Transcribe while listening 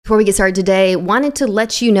Before we get started today, wanted to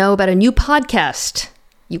let you know about a new podcast.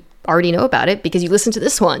 You already know about it because you listened to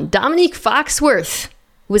this one. Dominique Foxworth,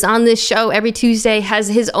 who is on this show every Tuesday, has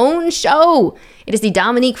his own show. It is the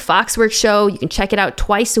Dominique Foxworth Show. You can check it out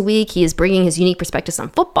twice a week. He is bringing his unique perspectives on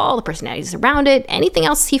football, the personalities around it, anything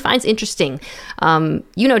else he finds interesting.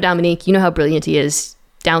 You know Dominique. You know how brilliant he is.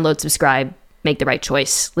 Download, subscribe, make the right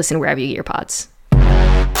choice. Listen wherever you get your pods.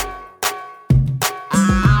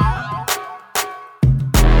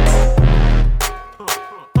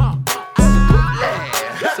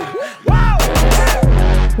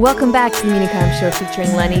 Welcome back to the Unicom Show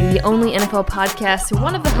featuring Lenny, the only NFL podcast where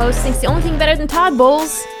one of the hosts thinks the only thing better than Todd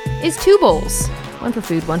Bowls is two bowls. One for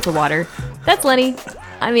food, one for water. That's Lenny.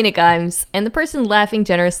 I'm Ina Gimes, and the person laughing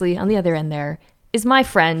generously on the other end there is my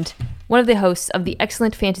friend, one of the hosts of the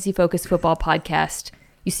excellent fantasy-focused football podcast.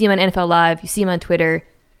 You see him on NFL Live, you see him on Twitter,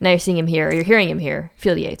 now you're seeing him here, or you're hearing him here,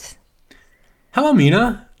 Field Yates. Hello,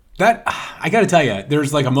 Mina. I got to tell you,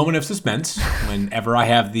 there's like a moment of suspense whenever I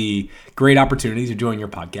have the great opportunities of doing your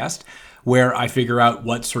podcast where I figure out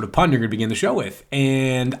what sort of pun you're going to begin the show with.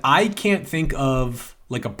 And I can't think of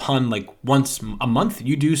like a pun like once a month.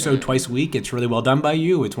 You do so twice a week. It's really well done by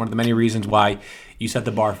you. It's one of the many reasons why you set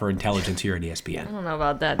the bar for intelligence here at ESPN. I don't know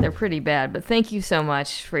about that. They're pretty bad, but thank you so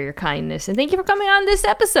much for your kindness. And thank you for coming on this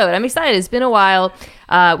episode. I'm excited. It's been a while.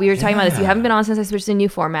 We were talking about this. You haven't been on since I switched to a new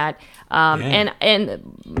format. And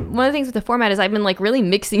one of the things with the format is I've been like really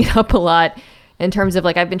mixing it up a lot in terms of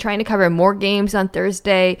like I've been trying to cover more games on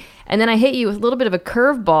Thursday. And then I hit you with a little bit of a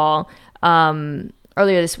curveball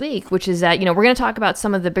earlier this week, which is that, we're going to talk about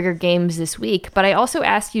some of the bigger games this week. But I also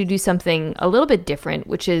asked you to do something a little bit different,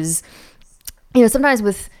 which is, sometimes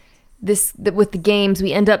with the games,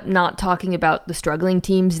 we end up not talking about the struggling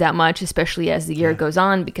teams that much, especially as the year goes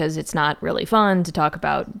on, because it's not really fun to talk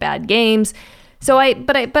about bad games. So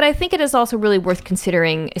but I think it is also really worth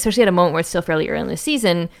considering, especially at a moment where it's still fairly early in the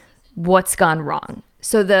season, what's gone wrong.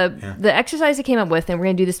 So the exercise I came up with, and we're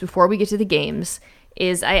going to do this before we get to the games,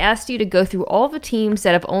 is I asked you to go through all the teams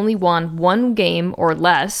that have only won one game or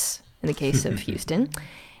less, in the case of Houston,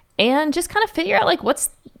 and just kind of figure out like what's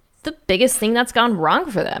the biggest thing that's gone wrong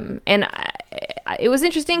for them. And it was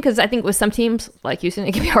interesting because I think with some teams like Houston,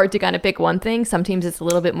 it can be hard to kind of pick one thing. Some teams it's a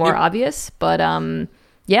little bit more obvious, but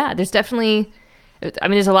there's definitely,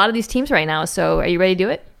 there's a lot of these teams right now. So are you ready to do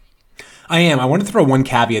it? I am. I want to throw one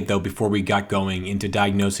caveat, though, before we got going into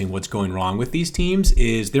diagnosing what's going wrong with these teams,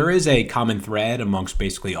 is there is a common thread amongst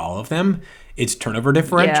basically all of them. It's turnover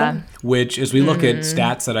differential, which as we look at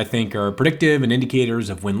stats that I think are predictive and indicators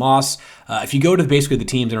of win-loss, if you go to basically the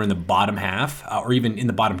teams that are in the bottom half or even in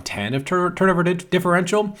the bottom 10 of turnover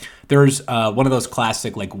differential, there's one of those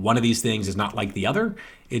classic, like one of these things is not like the other.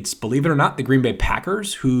 It's, believe it or not, the Green Bay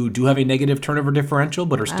Packers, who do have a negative turnover differential,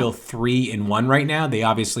 but are still 3-1 right now. They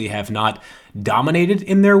obviously have not dominated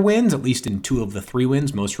in their wins, at least in 2 of the 3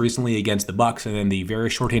 wins, most recently against the Bucs and then the very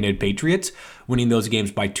shorthanded Patriots, winning those games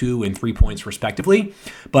by 2 and 3 points respectively.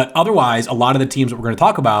 But otherwise, a lot of the teams that we're going to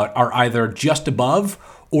talk about are either just above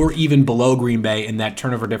or even below Green Bay in that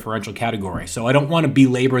turnover differential category. So I don't want to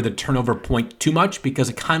belabor the turnover point too much because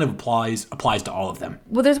it kind of applies to all of them.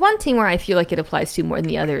 Well, there's one team where I feel like it applies to more than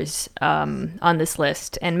the others on this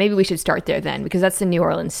list, and maybe we should start there then, because that's the New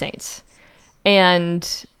Orleans Saints. And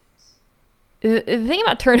the thing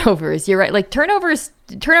about turnovers, you're right, like turnover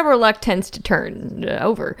luck tends to turn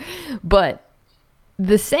over, but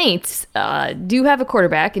the Saints do have a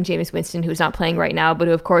quarterback in Jameis Winston, who's not playing right now, but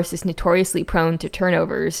who, of course, is notoriously prone to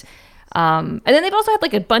turnovers. And then they've also had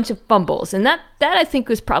like a bunch of fumbles, and that I think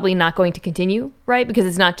was probably not going to continue, right? Because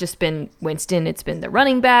it's not just been Winston, it's been the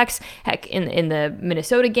running backs. Heck, in the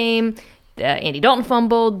Minnesota game, Andy Dalton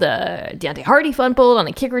fumbled, the Deontay Hardy fumbled on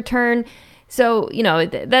a kick return. So,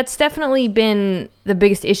 that's definitely been the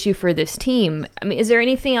biggest issue for this team. I mean, is there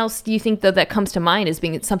anything else, do you think, though, that comes to mind as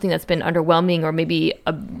being something that's been underwhelming or maybe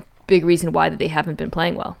a big reason why that they haven't been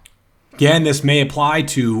playing well? Yeah, and this may apply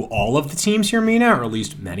to all of the teams here, Mina, or at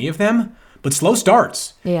least many of them, but slow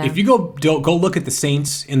starts. Yeah. If you go look at the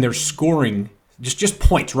Saints in their scoring, just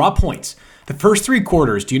points, raw points. The first 3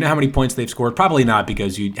 quarters, do you know how many points they've scored? Probably not,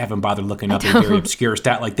 because you haven't bothered looking up a very obscure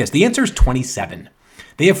stat like this. The answer is 27.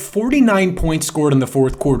 They have 49 points scored in the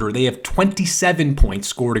fourth quarter. They have 27 points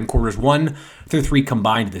scored in quarters 1 through 3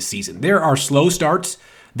 combined this season. There are slow starts.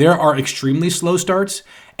 There are extremely slow starts.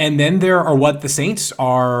 And then there are what the Saints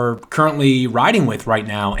are currently riding with right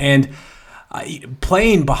now. And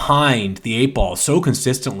playing behind the 8 ball so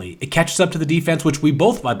consistently, it catches up to the defense, which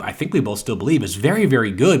I think we both still believe is very,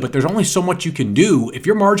 very good. But there's only so much you can do if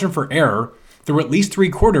your margin for error through at least 3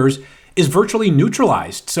 quarters is virtually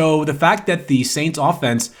neutralized. So the fact that the Saints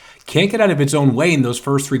offense can't get out of its own way in those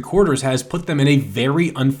first three quarters has put them in a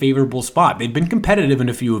very unfavorable spot. They've been competitive in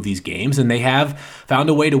a few of these games, and they have found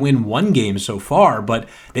a way to win one game so far, but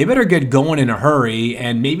they better get going in a hurry,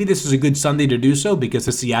 and maybe this is a good Sunday to do so because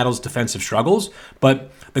of Seattle's defensive struggles,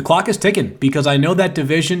 but the clock is ticking because I know that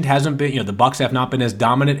division hasn't been, the Bucs have not been as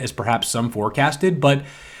dominant as perhaps some forecasted, but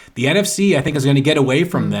the NFC, I think, is going to get away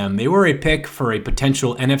from them. They were a pick for a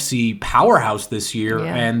potential NFC powerhouse this year,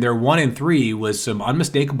 and their 1-3 was some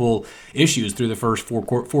unmistakable issues through the first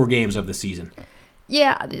four games of the season.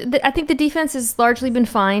 Yeah, I think the defense has largely been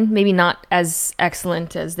fine. Maybe not as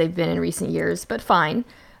excellent as they've been in recent years, but fine.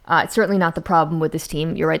 It's certainly not the problem with this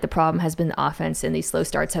team. You're right, the problem has been the offense, and these slow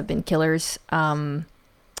starts have been killers. I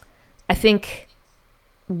think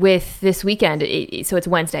with this weekend, so it's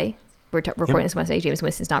Wednesday. We're recording this Wednesday. Jameis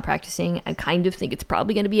Winston's not practicing. I kind of think it's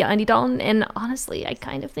probably going to be Andy Dalton. And honestly, I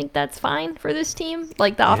kind of think that's fine for this team.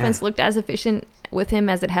 Like, the offense looked as efficient with him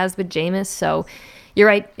as it has with Jameis. So you're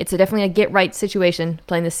right. It's definitely a get-right situation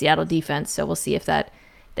playing the Seattle defense. So we'll see if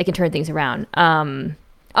they can turn things around.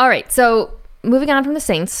 All right. So moving on from the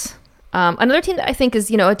Saints. Another team that I think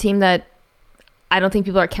is, a team that I don't think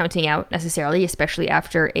people are counting out necessarily, especially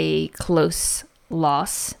after a close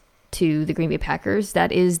loss to the Green Bay Packers.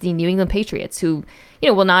 That is the New England Patriots, who,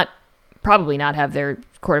 will probably not have their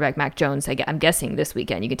quarterback Mac Jones, I'm guessing, this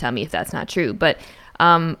weekend. You can tell me if that's not true. But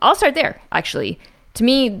I'll start there, actually. To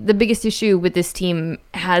me, the biggest issue with this team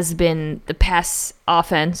has been the pass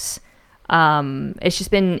offense. It's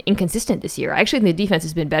just been inconsistent this year. I actually think the defense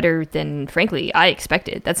has been better than, frankly, I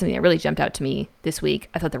expected. That's something that really jumped out to me this week.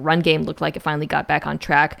 I thought the run game looked like it finally got back on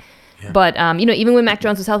track. Yeah. But, even when Mac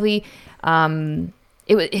Jones was healthy,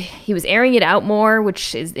 he was airing it out more,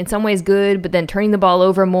 which is in some ways good, but then turning the ball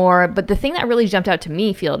over more. But the thing that really jumped out to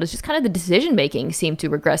me, Field, is just kind of the decision-making seemed to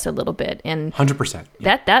regress a little bit. And 100%.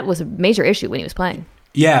 Yeah. That was a major issue when he was playing.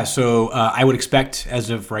 Yeah, so I would expect, as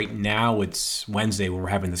of right now, it's Wednesday when we're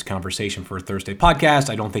having this conversation for a Thursday podcast.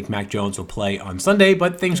 I don't think Mac Jones will play on Sunday,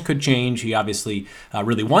 but things could change. He obviously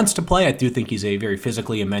really wants to play. I do think he's a very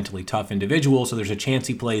physically and mentally tough individual, so there's a chance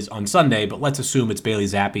he plays on Sunday, but let's assume it's Bailey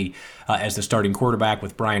Zappi as the starting quarterback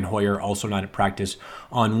with Brian Hoyer also not at practice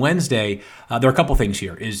on Wednesday. There are a couple things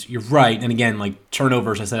here. You're right, and again, like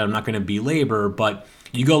turnovers, I said I'm not going to belabor, but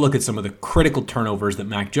you go look at some of the critical turnovers that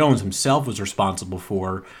Mac Jones himself was responsible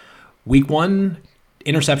for. Week 1,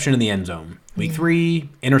 interception in the end zone. Week 3,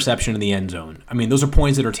 interception in the end zone. I mean, those are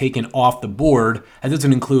points that are taken off the board. That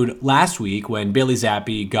doesn't include last week when Bailey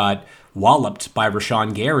Zappi got walloped by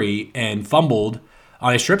Rashawn Gary and fumbled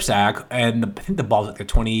on a strip sack, and I think the ball's at the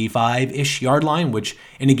 25-ish yard line, which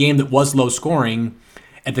in a game that was low scoring,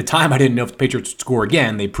 at the time, I didn't know if the Patriots would score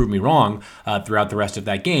again. They proved me wrong throughout the rest of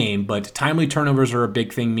that game. But timely turnovers are a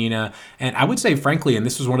big thing, Mina. And I would say, frankly, and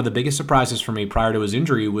this was one of the biggest surprises for me prior to his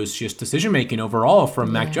injury, was just decision-making overall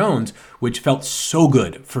from Mac Jones, which felt so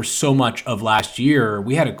good for so much of last year.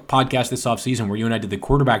 We had a podcast this offseason where you and I did the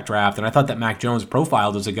quarterback draft, and I thought that Mac Jones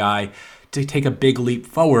profiled as a guy to take a big leap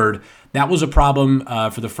forward. That was a problem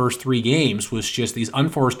for the first 3 games, was just these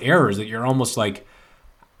unforced errors that you're almost like,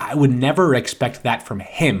 I would never expect that from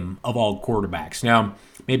him, of all quarterbacks. Now,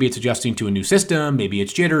 maybe it's adjusting to a new system, maybe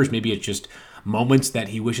it's jitters, maybe it's just moments that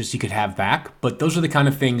he wishes he could have back. But those are the kind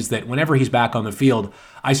of things that whenever he's back on the field,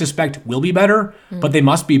 I suspect will be better, but they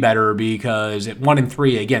must be better because at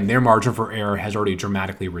 1-3, again, their margin for error has already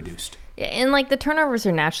dramatically reduced. And the turnovers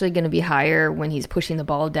are naturally going to be higher when he's pushing the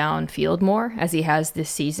ball downfield more, as he has this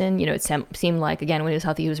season. It seemed like, again, when he was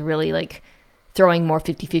healthy, he was really throwing more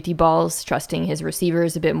 50-50 balls, trusting his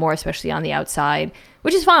receivers a bit more, especially on the outside,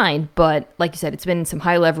 which is fine. But like you said, it's been some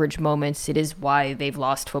high leverage moments. It is why they've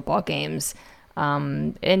lost football games.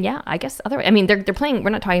 And yeah, I guess they're playing.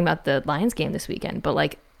 We're not talking about the Lions game this weekend,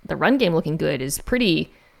 but the run game looking good is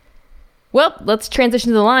pretty. Well, let's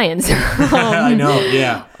transition to the Lions. I know,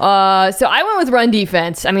 yeah. So I went with run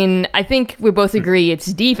defense. I think we both agree it's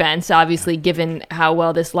defense, obviously, given how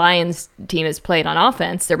well this Lions team has played on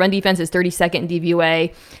offense. Their run defense is 32nd in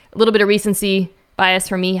DVOA. A little bit of recency bias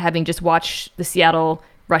for me, having just watched the Seattle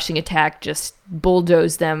rushing attack just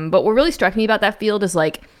bulldoze them. But what really struck me about that field is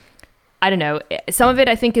I don't know, some of it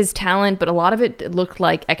I think is talent, but a lot of it looked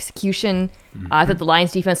like execution. I thought the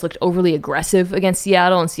Lions defense looked overly aggressive against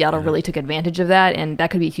Seattle, and Seattle really took advantage of that, and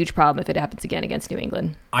that could be a huge problem if it happens again against New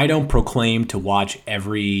England. I don't proclaim to watch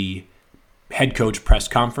every head coach press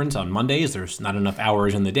conference on Mondays. There's not enough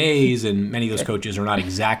hours in the days, and many of those coaches are not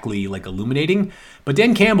exactly illuminating. But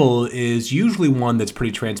Dan Campbell is usually one that's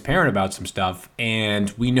pretty transparent about some stuff,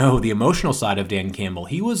 and we know the emotional side of Dan Campbell.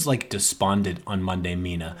 He was despondent on Monday,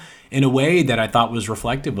 Mina. in a way that I thought was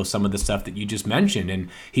reflective of some of the stuff that you just mentioned. And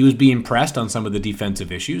he was being pressed on some of the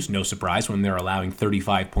defensive issues. No surprise when they're allowing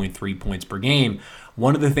 35.3 points per game.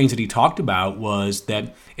 One of the things that he talked about was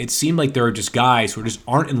that it seemed like there are just guys who just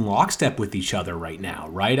aren't in lockstep with each other right now,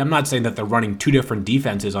 right? I'm not saying that they're running two different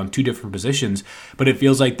defenses on two different positions, but it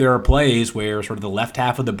feels like there are plays where sort of the left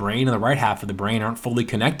half of the brain and the right half of the brain aren't fully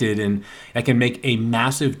connected, and that can make a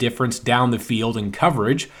massive difference down the field in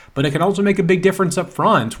coverage, but it can also make a big difference up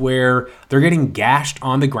front where they're getting gashed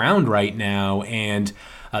on the ground right now, and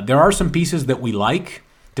there are some pieces that we like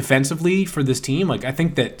defensively for this team. Like, I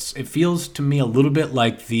think that it feels to me a little bit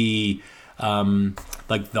like the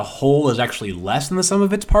whole is actually less than the sum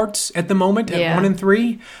of its parts at the moment at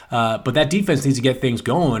 1-3. But that defense needs to get things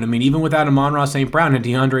going. I mean, even without Amon-Ra St. Brown and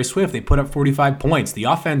DeAndre Swift, they put up 45 points. The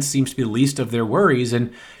offense seems to be the least of their worries,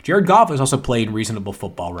 and Jared Goff is also playing reasonable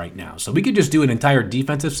football right now. So we could just do an entire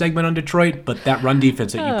defensive segment on Detroit, but that run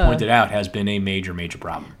defense that you pointed out has been a major, major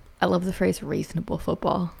problem. I love the phrase reasonable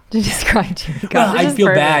football to describe Jared Goff. Well, I feel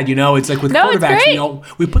bad, it's like with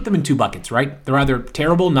quarterbacks, we put them in two buckets, right? They're either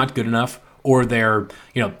terrible, not good enough, or they're,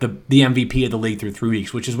 the MVP of the league through 3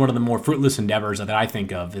 weeks, which is one of the more fruitless endeavors that I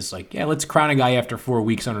think of is like, let's crown a guy after 4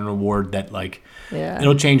 weeks on an award that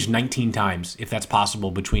it'll change 19 times if that's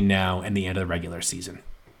possible between now and the end of the regular season.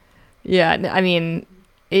 Yeah, I mean,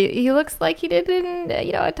 he looks like he did in,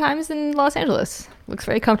 at times in Los Angeles. Looks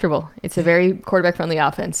very comfortable. It's a very quarterback-friendly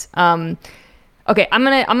offense. Okay, I'm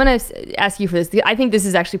gonna ask you for this. I think this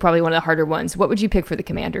is actually probably one of the harder ones. What would you pick for the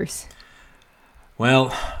Commanders?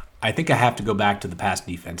 Well, I think I have to go back to the pass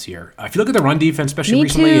defense here. If you look at the run defense, especially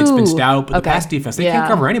recently, it's been stout. But the pass defense, they can't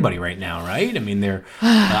cover anybody right now, right? I mean, they're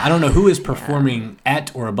I don't know who is performing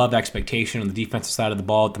at or above expectation on the defensive side of the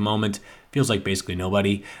ball at the moment. Feels like basically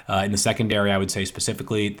nobody. In the secondary, I would say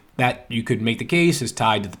specifically that you could make the case is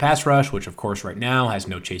tied to the pass rush, which of course right now has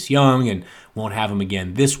no Chase Young and won't have him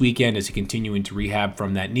again this weekend as he's continuing to rehab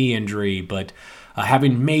from that knee injury. But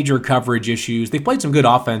having major coverage issues. They've played some good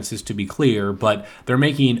offenses, to be clear, but they're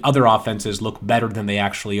making other offenses look better than they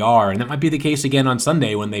actually are. And that might be the case again on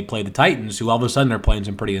Sunday when they play the Titans, who all of a sudden are playing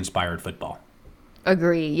some pretty inspired football.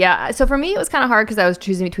 Agree. Yeah. So for me, it was kind of hard because I was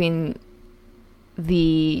choosing between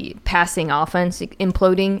the passing offense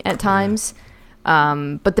imploding at times.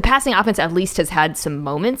 But the passing offense at least has had some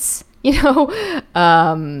moments,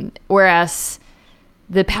 whereas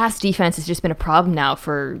the pass defense has just been a problem now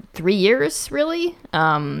for 3 years, really.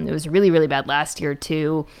 It was really, really bad last year,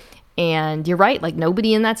 too. And you're right,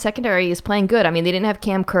 nobody in that secondary is playing good. I mean, they didn't have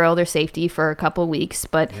Cam Curl, their safety, for a couple of weeks,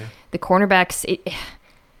 but the cornerbacks,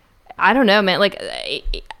 I don't know, man.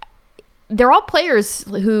 They're all players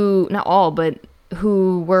who, not all, but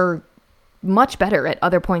who were much better at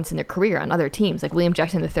other points in their career on other teams, like William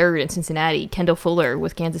Jackson III in Cincinnati, Kendall Fuller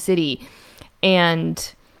with Kansas City.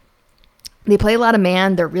 And they play a lot of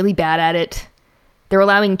man. They're really bad at it. They're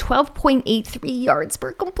allowing 12.83 yards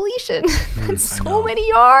per completion. That's so many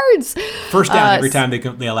yards. First down every time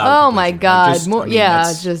they allow. Oh my God!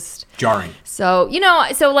 Just jarring. So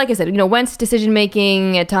like I said, Wentz decision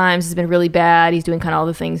making at times has been really bad. He's doing kind of all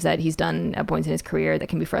the things that he's done at points in his career that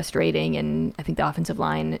can be frustrating. And I think the offensive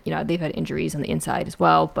line, they've had injuries on the inside as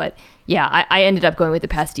well. But yeah, I ended up going with the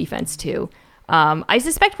pass defense too. I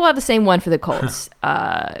suspect we'll have the same one for the Colts.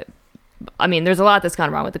 I mean, there's a lot that's gone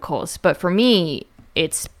wrong with the Colts, but for me,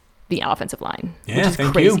 it's the offensive line, which is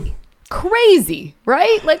crazy. You. Crazy,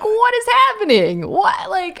 right? What is happening?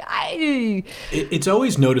 It's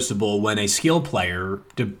always noticeable when a skill player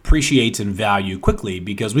depreciates in value quickly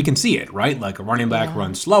because we can see it, right? Like a running back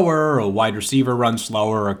runs slower, a wide receiver runs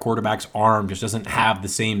slower, a quarterback's arm just doesn't have the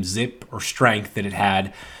same zip or strength that it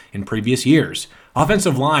had in previous years.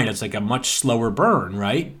 Offensive line, it's like a much slower burn,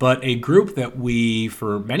 right? But a group that we,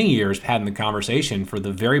 for many years, had in the conversation for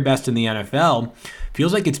the very best in the NFL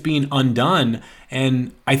feels like it's being undone.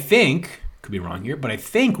 And I think, could be wrong here, but I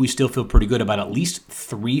think we still feel pretty good about at least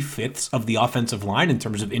 3/5 of the offensive line in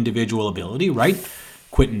terms of individual ability, right?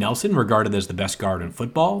 Quentin Nelson, regarded as the best guard in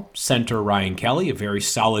football. Center Ryan Kelly, a very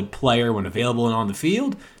solid player when available and on the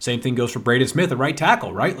field. Same thing goes for Braden Smith, a right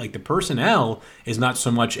tackle, right? The personnel is not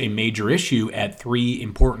so much a major issue at 3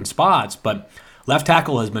 important spots, but left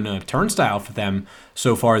tackle has been a turnstile for them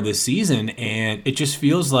so far this season, and it just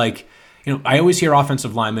feels like, I always hear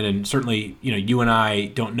offensive linemen, and certainly, you and I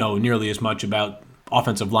don't know nearly as much about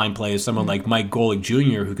offensive line play as someone like Mike Golick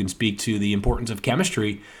Jr., who can speak to the importance of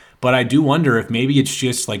chemistry. But I do wonder if maybe it's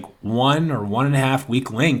just 1 or 1.5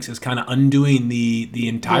 weak links is kind of undoing the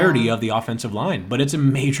entirety of the offensive line. But it's a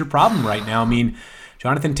major problem right now. I mean,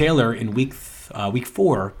 Jonathan Taylor in week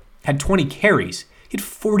 4 had 20 carries. He had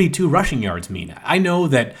 42 rushing yards, Mina. I know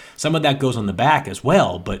that some of that goes on the back as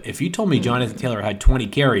well, but if you told me Jonathan Taylor had 20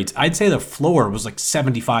 carries, I'd say the floor was like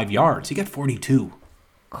 75 yards. He got 42.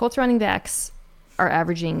 Colts running backs are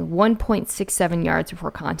averaging 1.67 yards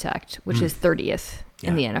before contact, which is 30th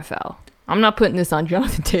in the NFL. I'm not putting this on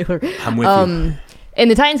Jonathan Taylor. I'm with you. In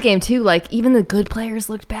the Titans game, too, like, even the good players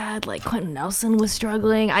looked bad. Like, Quentin Nelson was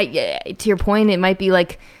struggling. To your point, it might be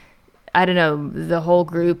like, I don't know, the whole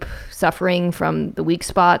group suffering from the weak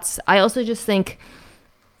spots. I also just think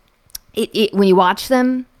when you watch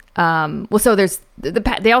them, so there's they've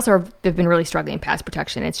been really struggling in pass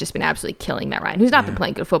protection. It's just been absolutely killing Matt Ryan, who's not been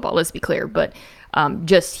playing good football, let's be clear, but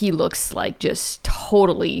he looks like just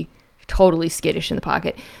totally skittish in the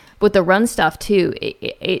pocket. With the run stuff too,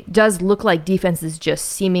 it does look like defenses just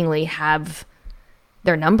seemingly have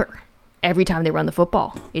their number every time they run the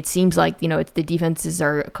football. It seems like, the defenses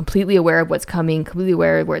are completely aware of what's coming, completely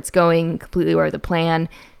aware of where it's going, completely aware of the plan.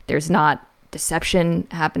 There's not deception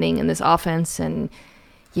happening in this offense. And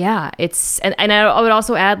yeah, and I would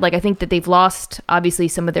also add, like, I think that they've lost obviously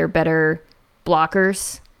some of their better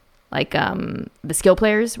blockers, like the skill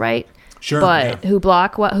players, right? Sure. But who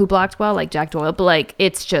blocked well, like Jack Doyle. But like,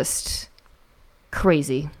 it's just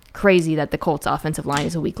crazy that the Colts offensive line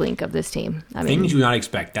is a weak link of this team. I mean, things you would not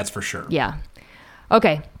expect, that's for sure. Yeah.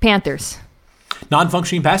 Okay, Panthers.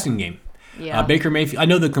 Non-functioning passing game. Yeah. Baker Mayfield, I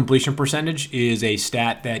know the completion percentage is a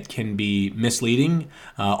stat that can be misleading.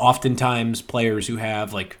 Oftentimes, players who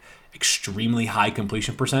have like extremely high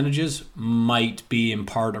completion percentages might be in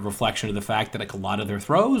part a reflection of the fact that like a lot of their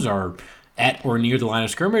throws are at or near the line of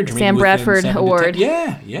scrimmage. Or Sam Bradford Award.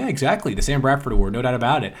 Yeah, exactly. The Sam Bradford Award, no doubt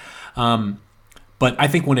about it. But I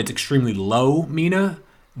think when it's extremely low, Mina,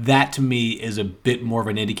 that to me is a bit more of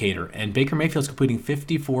an indicator. And Baker Mayfield's completing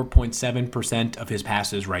 54.7% of his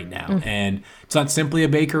passes right now. And it's not simply a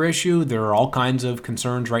Baker issue. There are all kinds of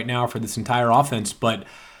concerns right now for this entire offense, but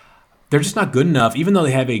they're just not good enough. Even though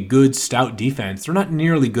they have a good, stout defense, they're not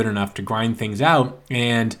nearly good enough to grind things out.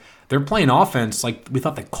 And they're playing offense like we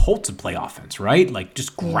thought the Colts would play offense, right? Like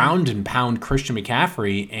just ground and pound Christian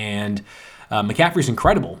McCaffrey. And McCaffrey's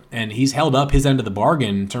incredible, and he's held up his end of the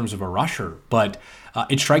bargain in terms of a rusher. But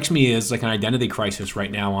it strikes me as like an identity crisis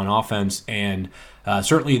right now on offense, and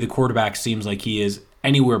certainly the quarterback seems like he is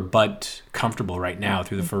anywhere but comfortable right now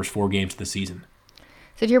through the first 4 games of the season.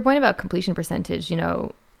 So to your point about completion percentage,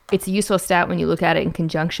 it's a useful stat when you look at it in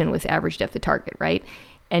conjunction with average depth of target, right?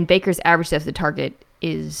 And Baker's average depth of target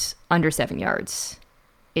is under 7 yards.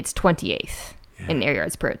 It's 28th in air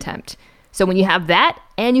yards per attempt. So when you have that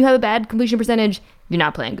and you have a bad completion percentage, you're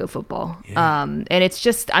not playing good football. Yeah. And it's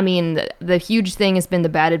just, I mean, the huge thing has been the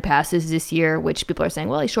batted passes this year, which people are saying,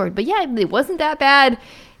 well, he's short. But yeah, it wasn't that bad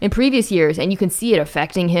in previous years. And you can see it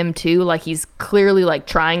affecting him too. Like he's clearly like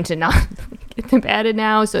trying to not get them batted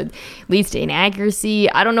now. So it leads to inaccuracy.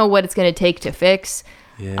 I don't know what it's going to take to fix.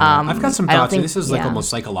 Yeah, I've got some thoughts. This is like almost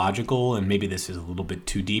psychological, and maybe this is a little bit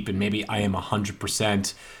too deep, and maybe I am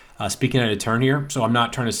 100% speaking out of turn here. So I'm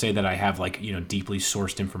not trying to say that I have deeply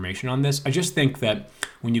sourced information on this. I just think that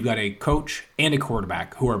when you've got a coach and a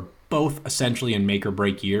quarterback who are both essentially in make or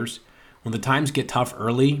break years, when the times get tough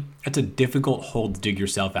early, it's a difficult hole to dig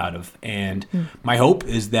yourself out of. And my hope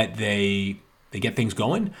is that they get things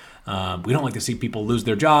going. We don't like to see people lose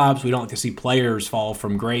their jobs. We don't like to see players fall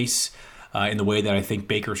from grace in the way that I think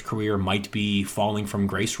Baker's career might be falling from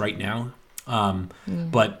grace right now.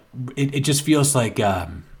 But it just feels like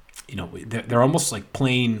they're almost like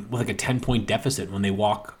playing with like a 10-point deficit when they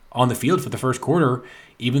walk on the field for the first quarter,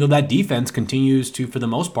 even though that defense continues to, for the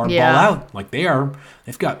most part, ball out. Like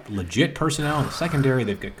they've got legit personnel in the secondary.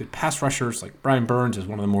 They've got good pass rushers. Like Brian Burns is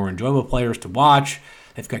one of the more enjoyable players to watch.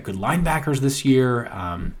 They've got good linebackers this year.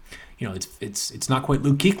 It's not quite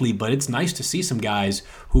Luke Kuechly, but it's nice to see some guys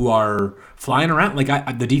who are flying around.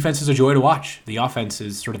 Like the defense is a joy to watch. The offense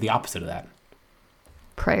is sort of the opposite of that.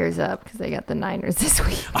 Prayers up because they got the Niners this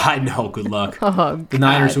week. I know. Good luck. The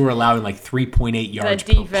Niners who are allowing like 3.8 yards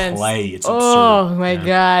per play. It's absurd. Oh my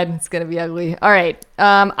God, it's gonna be ugly. All right,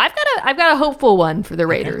 I've got a hopeful one for the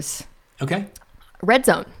Raiders. Okay. Red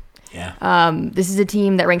zone. Yeah. This is a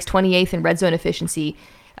team that ranks 28th in red zone efficiency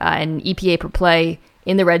and EPA per play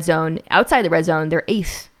in the red zone. Outside the red zone, they're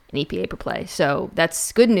 8th in EPA per play. So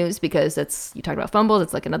that's good news because you talked about fumbles.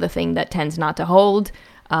 It's like another thing that tends not to hold.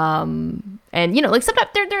 And sometimes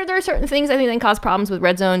there are certain things I think that can cause problems with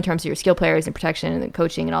red zone in terms of your skill players and protection and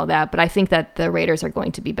coaching and all that. But I think that the Raiders are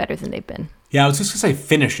going to be better than they've been. Yeah, I was just going to say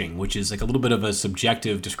finishing, which is like a little bit of a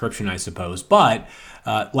subjective description, I suppose. But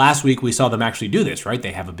last week we saw them actually do this, right?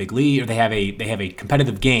 They have a big lead, or they have a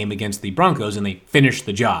competitive game against the Broncos, and they finish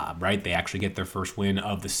the job, right? They actually get their first win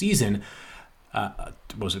of the season.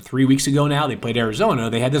 was it 3 weeks ago now? They played Arizona.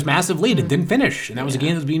 They had this massive lead and didn't finish, and that was a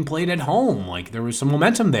game that was being played at home. Like, there was some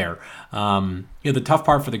momentum there. The tough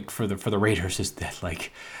part for the Raiders is that,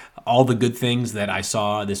 like, all the good things that I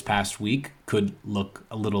saw this past week could look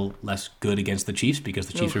a little less good against the Chiefs because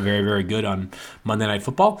the Chiefs are very, very good on Monday Night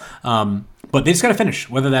Football. But they just got to finish,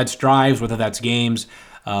 whether that's drives, whether that's games.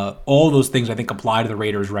 All those things I think apply to the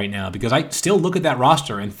Raiders right now because I still look at that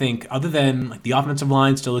roster and think, other than like the offensive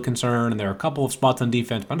line still a concern, and there are a couple of spots on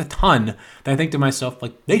defense, but not a ton, that I think to myself,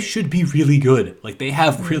 like, they should be really good. Like, they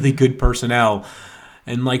have really good personnel.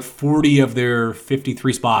 And like 40 of their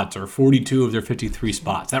 53 spots or 42 of their 53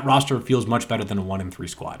 spots. That roster feels much better than a 1-3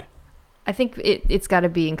 squad. I think it's got to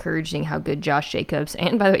be encouraging how good Josh Jacobs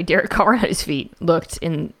and, by the way, Derek Carr on his feet looked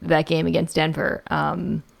in that game against Denver.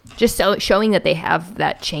 Just showing that they have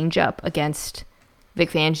that changeup against Vic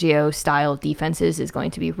Fangio style defenses is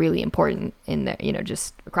going to be really important in their,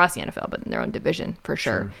 just across the NFL, but in their own division for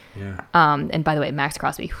sure. Yeah. And by the way, Max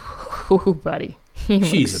Crosby, buddy,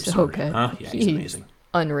 he's looks absurd, so good. Huh? Yeah, he's amazing.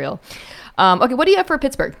 Unreal. Okay, what do you have for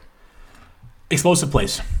Pittsburgh? Explosive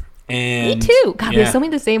plays. And me too. God, there's so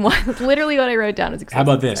many the same one. Literally what I wrote down is explosive.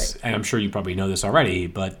 How about this? And I'm sure you probably know this already,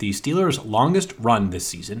 but the Steelers' longest run this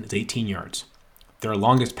season is 18 yards. Their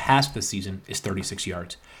longest pass this season is 36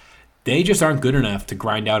 yards. They just aren't good enough to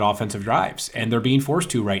grind out offensive drives, and they're being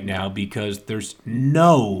forced to right now because there's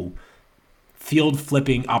no field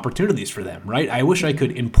flipping opportunities for them, right? I wish I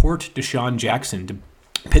could import Deshaun Jackson to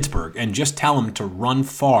Pittsburgh and just tell him to run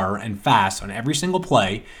far and fast on every single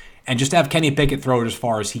play and just have Kenny Pickett throw it as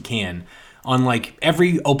far as he can on like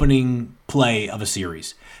every opening play of a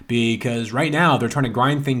series. Because right now they're trying to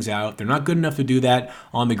grind things out. They're not good enough to do that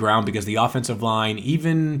on the ground because the offensive line,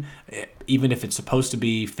 even if it's supposed to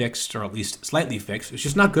be fixed or at least slightly fixed, it's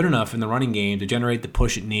just not good enough in the running game to generate the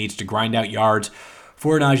push it needs to grind out yards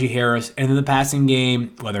for Najee Harris. And in the passing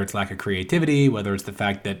game, whether it's lack of creativity, whether it's the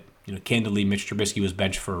fact that candidly, Mitch Trubisky was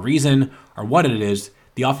benched for a reason, or what it is,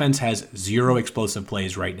 the offense has zero explosive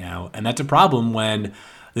plays right now. And that's a problem when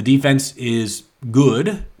the defense is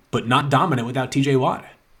good, but not dominant without TJ Watt.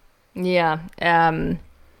 Yeah. When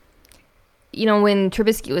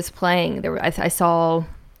Trubisky was playing, I saw,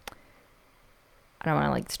 I don't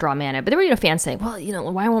want to straw man it, but there were fans saying,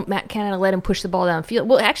 well, why won't Matt Canada let him push the ball downfield?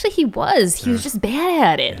 Well, actually he was. He was just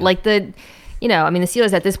bad at it. Yeah. The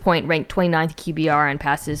Steelers at this point ranked 29th QBR on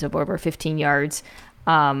passes of over 15 yards.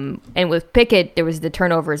 And with Pickett, there was the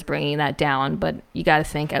turnovers bringing that down. But you got to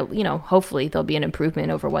think, hopefully there'll be an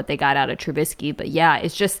improvement over what they got out of Trubisky. But yeah,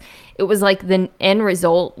 it was like the end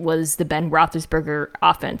result was the Ben Roethlisberger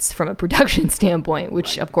offense from a production standpoint,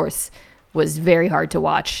 which of course was very hard to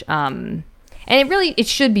watch. And it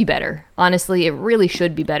should be better. Honestly, it really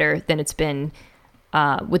should be better than it's been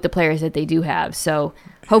with the players that they do have. So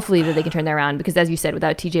hopefully that they can turn that around because, as you said,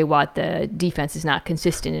 without TJ Watt, the defense is not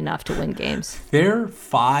consistent enough to win games. Their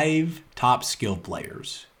 5 top skilled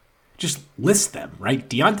players. Just list them, right?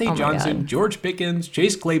 Deontay Johnson, George Pickens,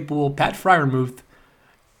 Chase Claypool, Pat Freiermuth,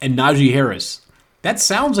 and Najee Harris. That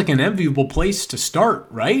sounds like an enviable place to start,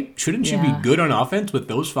 right? Shouldn't you be good on offense with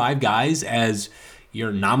those 5 guys as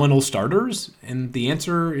your nominal starters? And the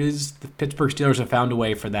answer is the Pittsburgh Steelers have found a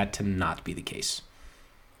way for that to not be the case.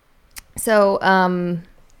 So,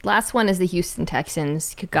 last one is the Houston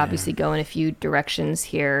Texans. Could obviously go in a few directions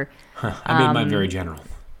here. I made mine very general.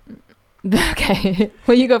 Okay.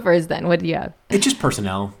 Well, you go first then. What do you have? It's just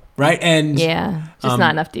personnel, right? And just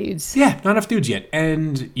not enough dudes. Yeah, not enough dudes yet.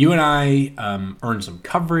 And you and I earned some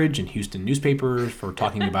coverage in Houston newspapers for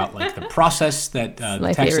talking about the process that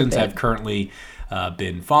the Texans have currently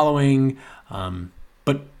been following.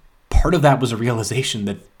 But part of that was a realization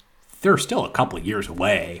that they're still a couple of years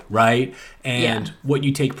away, right? And what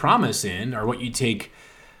you take promise in, or what you take,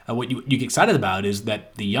 what you get excited about, is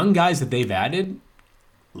that the young guys that they've added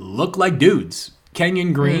look like dudes.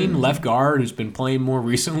 Kenyon Green, left guard, who's been playing more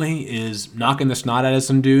recently, is knocking the snot out of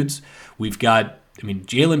some dudes. We've got,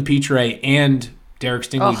 Jalen Petre and Derek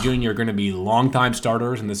Stingley Jr. are going to be longtime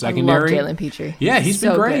starters in the secondary. I love Jalen Petre. Yeah, he's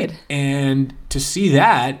been great. Good. And to see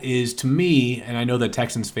that is, to me, and I know that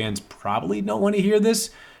Texans fans probably don't want to hear this,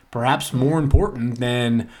 perhaps more important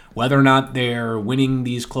than whether or not they're winning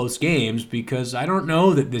these close games, because I don't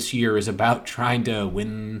know that this year is about trying to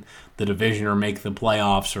win the division or make the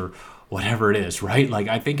playoffs or whatever it is, right?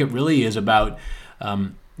 I think it really is about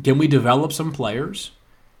can we develop some players,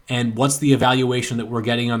 and what's the evaluation that we're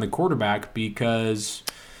getting on the quarterback? Because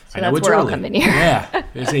So that's where I'll come in here. Yeah.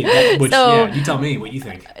 You tell me what you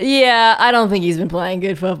think. Yeah, I don't think he's been playing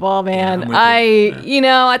good football, man.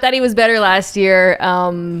 Yeah, I thought he was better last year.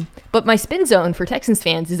 But my spin zone for Texans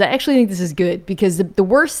fans is I actually think this is good because the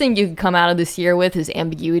worst thing you could come out of this year with is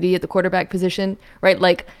ambiguity at the quarterback position, right?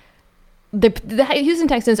 Like the Houston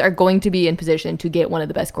Texans are going to be in position to get one of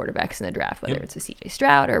the best quarterbacks in the draft, whether it's a CJ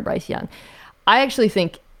Stroud or Bryce Young. I actually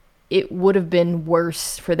think it would have been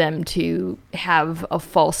worse for them to have a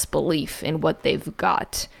false belief in what they've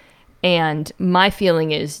got. And my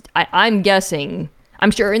feeling is, I'm guessing,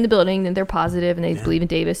 I'm sure in the building that they're positive and they believe in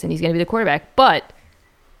Davis and he's going to be the quarterback. But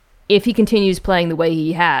if he continues playing the way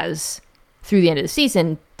he has through the end of the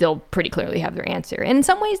season, they'll pretty clearly have their answer. And in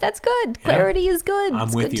some ways, that's good. Clarity is good. I'm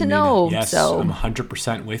it's with good you, to Nina. know. Yes, so. I'm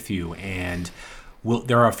 100% with you. And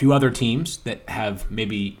there are a few other teams that have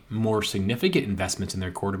maybe more significant investments in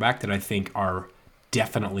their quarterback that I think are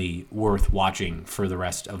definitely worth watching for the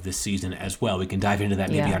rest of this season as well. We can dive into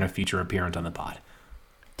that maybe on a future appearance on the pod.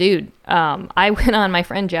 Dude, I went on, my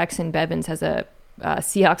friend Jackson Bevins has a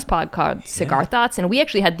Seahawks pod called Cigar Thoughts, and we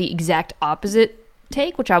actually had the exact opposite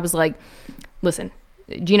take, which I was like, listen,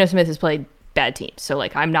 Geno Smith has played bad teams, so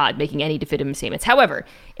like I'm not making any definitive statements. However,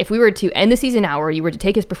 if we were to end the season now, or you were to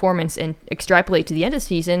take his performance and extrapolate to the end of the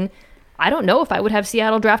season, I don't know if I would have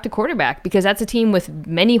Seattle draft a quarterback because that's a team with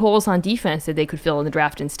many holes on defense that they could fill in the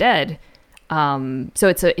draft instead. So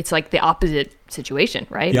it's like the opposite situation,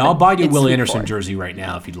 right? Yeah, I'll buy you a Will Anderson jersey right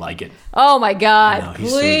now if you'd like it. Oh my God,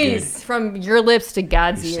 please! So from your lips to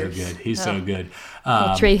God's ears. He's so good.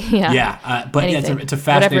 But it's a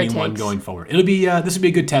fascinating one going forward. It'll be this will be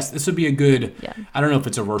a good test. This will be a good. Yeah. I don't know if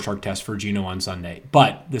it's a Rorschach test for Geno on Sunday,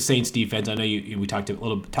 but the Saints defense. I know we talked about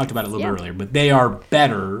it a little bit earlier, but they are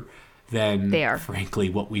better than frankly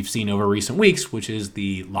what we've seen over recent weeks, which is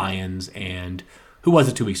the Lions and who was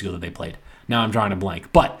it 2 weeks ago that they played? Now I'm drawing a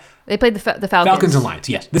blank, but they played the Falcons. Falcons and Lions.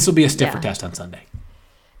 Yes, this will be a stiffer test on Sunday.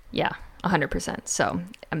 Yeah, 100%. So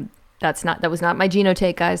that was not my Geno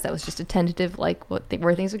take, guys. That was just a tentative, like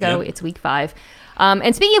where things would go. Yep. It's week 5.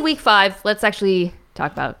 And speaking of week 5, let's actually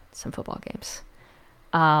talk about some football games.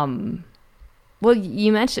 Well,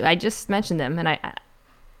 I just mentioned them, and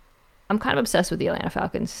I'm kind of obsessed with the Atlanta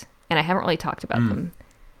Falcons, and I haven't really talked about them.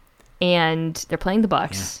 And they're playing the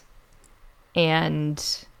Bucs,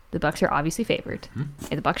 and the Bucs are obviously favored, and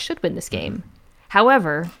the Bucs should win this game.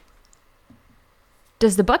 However,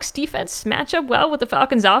 does the Bucs defense match up well with the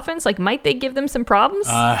Falcons offense? Like, might they give them some problems?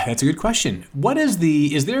 That's a good question.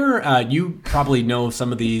 Is there, you probably know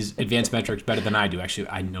some of these advanced metrics better than I do. Actually,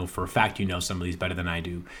 I know for a fact you know some of these better than I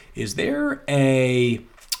do. Is there a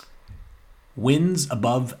wins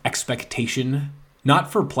above expectation,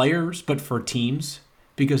 not for players, but for teams?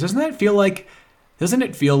 Because doesn't it feel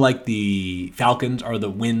like the Falcons are the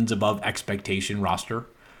wins above expectation roster?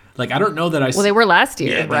 Like, I don't know that Well, they were last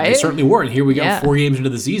year, right? They certainly were. And here we go, 4 games into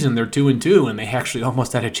the season, they're 2-2, and they actually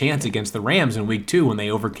almost had a chance against the Rams in week 2 when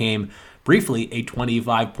they overcame, briefly, a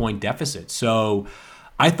 25-point deficit. So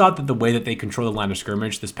I thought that the way that they controlled the line of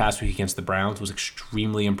scrimmage this past week against the Browns was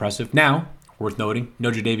extremely impressive. Now, worth noting,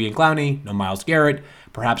 no Jadeveon Clowney, no Myles Garrett.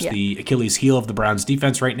 Perhaps the Achilles heel of the Browns'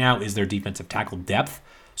 defense right now is their defensive tackle depth.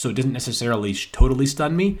 So it didn't necessarily totally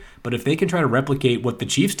stun me, but if they can try to replicate what the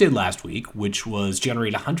Chiefs did last week, which was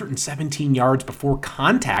generate 117 yards before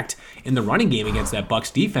contact in the running game against that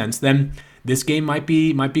Bucs defense, then this game might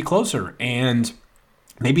be closer, and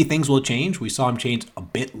maybe things will change. We saw them change a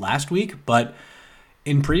bit last week, but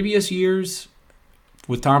in previous years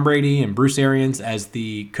with Tom Brady and Bruce Arians as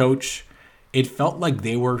the coach, it felt like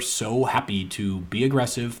they were so happy to be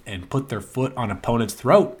aggressive and put their foot on opponent's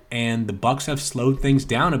throat. And the Bucs have slowed things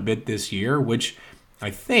down a bit this year, which I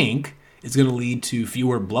think is going to lead to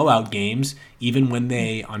fewer blowout games, even when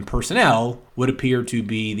they, on personnel, would appear to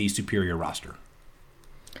be the superior roster.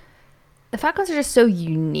 The Falcons are just so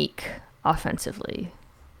unique offensively.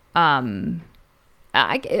 I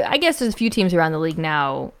guess there's a few teams around the league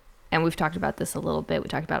now, and we've talked about this a little bit. We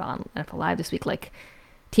talked about it on NFL Live this week, like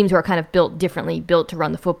teams who are kind of built differently, built to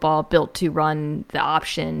run the football, built to run the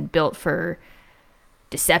option, built for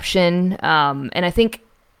deception. And I think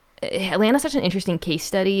Atlanta's such an interesting case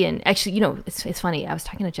study. And actually, it's funny. I was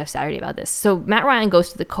talking to Jeff Saturday about this. So Matt Ryan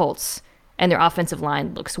goes to the Colts, and their offensive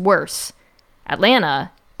line looks worse. Atlanta,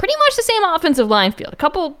 pretty much the same offensive line field. A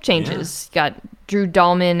couple changes. Got Drew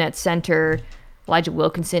Dahlman at center, Elijah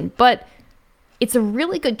Wilkinson. But it's a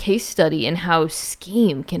really good case study in how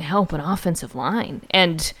scheme can help an offensive line,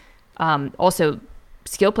 and also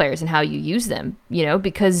skill players and how you use them,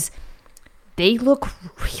 because they look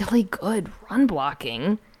really good run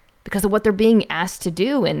blocking because of what they're being asked to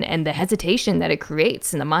do and the hesitation that it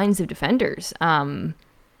creates in the minds of defenders.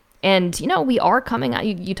 And, we are coming out.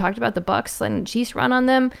 You talked about the Bucs and Chiefs run on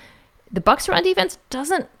them. The Bucs run defense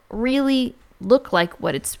doesn't really look like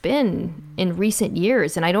what it's been in recent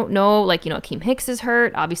years. And I don't know, Akeem Hicks is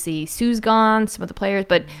hurt. Obviously, Sue's gone, some of the players.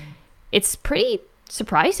 But it's pretty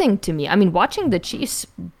surprising to me. I mean, watching the Chiefs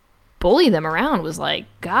bully them around was like,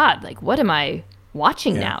 God, what am I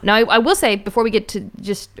watching now? Now, I will say, before we get to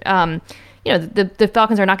just, the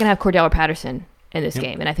Falcons are not going to have Cordell Patterson in this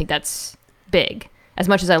game. And I think that's big, as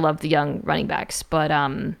much as I love the young running backs. But,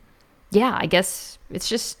 I guess it's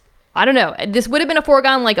just, I don't know. This would have been a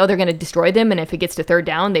foregone, they're going to destroy them, and if it gets to third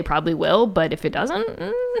down, they probably will. But if it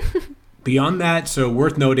doesn't... Beyond that, so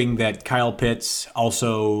worth noting that Kyle Pitts,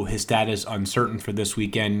 also his status uncertain for this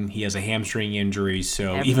weekend. He has a hamstring injury,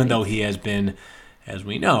 so even though he has been, as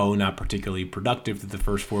we know, not particularly productive through the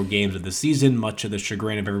first 4 games of the season, much to the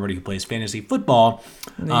chagrin of everybody who plays fantasy football,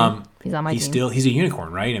 he's on my team. He's a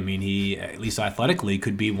unicorn, right? I mean, he, at least athletically,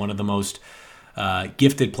 could be one of the most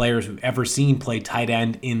gifted players we've ever seen play tight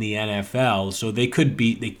end in the NFL. So they could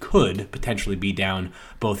potentially be down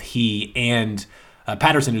both he and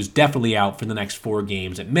Patterson, who's definitely out for the next 4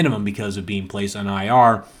 games at minimum because of being placed on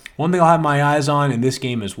IR. One thing I'll have my eyes on in this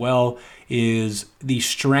game as well is the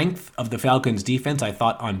strength of the Falcons defense. I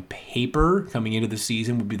thought on paper coming into the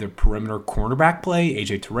season would be their perimeter cornerback play.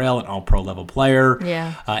 AJ Terrell, an all-pro level player.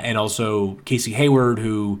 Yeah. And also Casey Hayward,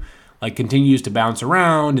 who continues to bounce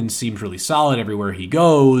around and seems really solid everywhere he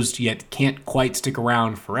goes, yet can't quite stick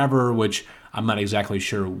around forever, which I'm not exactly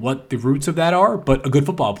sure what the roots of that are, but a good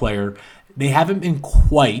football player. They haven't been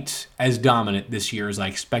quite as dominant this year as I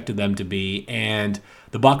expected them to be, and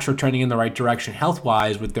the Bucs are trending in the right direction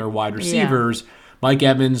health-wise with their wide receivers. Yeah. Mike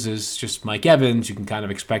Evans is just Mike Evans. You can kind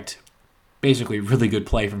of expect basically really good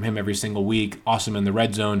play from him every single week. Awesome in the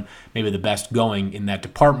red zone, maybe the best going in that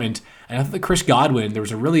department. And I thought that Chris Godwin, there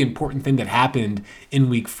was a really important thing that happened in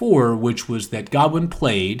week 4, which was that Godwin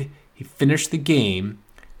played, he finished the game,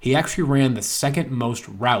 he actually ran the second most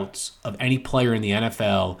routes of any player in the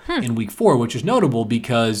NFL in week 4, which is notable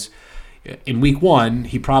because in week 1,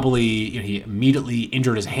 he immediately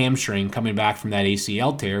injured his hamstring coming back from that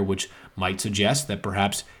ACL tear, which might suggest that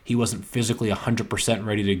perhaps he wasn't physically 100%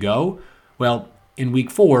 ready to go. Well, in week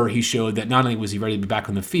 4, he showed that not only was he ready to be back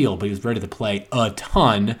on the field, but he was ready to play a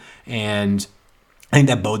ton, and I think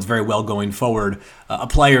that bodes very well going forward. A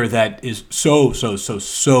player that is so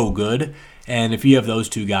good, and if you have those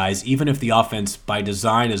two guys, even if the offense by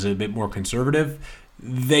design is a bit more conservative,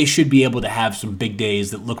 they should be able to have some big days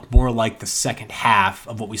that look more like the second half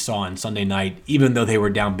of what we saw on Sunday night, even though they were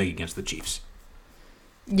down big against the Chiefs.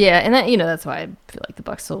 Yeah, and that, that's why I feel like the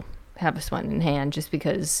Bucs will have this one in hand, just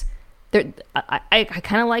because I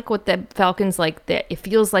kind of like what the Falcons like. It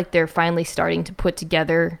feels like they're finally starting to put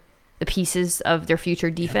together the pieces of their future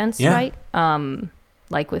defense, right?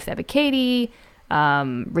 Like with Ebiketie,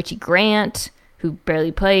 Richie Grant, who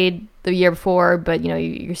barely played the year before, but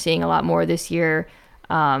you're seeing a lot more this year.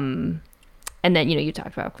 And then you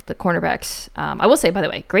talked about the cornerbacks. I will say, by the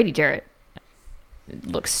way, Grady Jarrett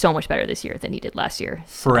looks so much better this year than he did last year.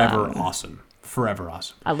 Forever awesome.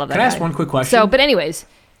 I love that. Can I ask one quick question? So, but anyways,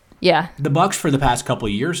 yeah. The Bucs for the past couple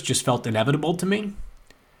of years just felt inevitable to me.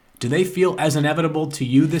 Do they feel as inevitable to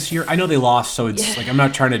you this year? I know they lost, so it's I'm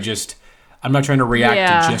not trying to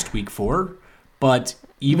react to just week 4, but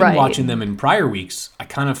even watching them in prior weeks, I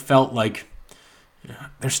kind of felt like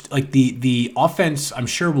there's the offense, I'm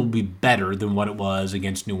sure, will be better than what it was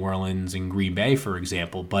against New Orleans and Green Bay, for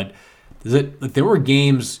example. But there were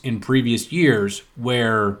games in previous years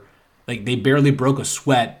where they barely broke a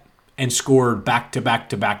sweat and scored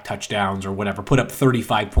back-to-back touchdowns or whatever, put up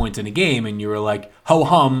 35 points in a game, and you were like,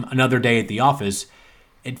 ho-hum, another day at the office.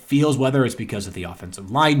 It feels, whether it's because of the offensive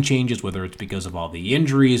line changes, whether it's because of all the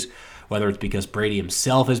injuries, whether it's because Brady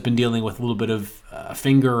himself has been dealing with a little bit of a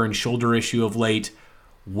finger and shoulder issue of late,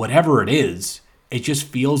 whatever it is, it just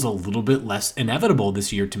feels a little bit less inevitable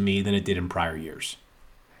this year to me than it did in prior years.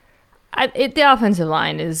 The offensive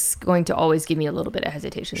line is going to always give me a little bit of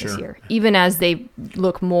hesitation this year, even as they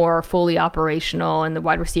look more fully operational and the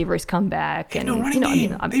wide receivers come back. And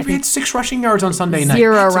they had 6 rushing yards on Sunday night.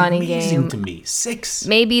 0 That's running amazing game to me. 6.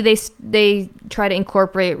 Maybe they try to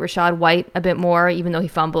incorporate Rachaad White a bit more, even though he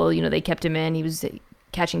fumbled. They kept him in. He was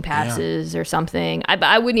catching passes or something.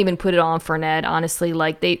 I wouldn't even put it on Fournette, honestly.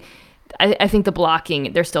 I think the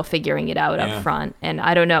blocking, they're still figuring it out up front, and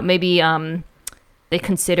I don't know. Maybe they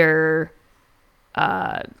consider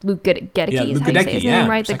Luke Goedeke, is how you say his name,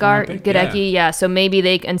 right? The guard, Goedeke, yeah. So maybe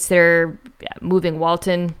they consider moving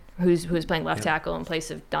Walton, who's playing left tackle in place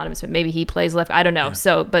of Donovan Smith. Maybe he plays left. I don't know. Yeah.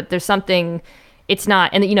 So, but there's something. It's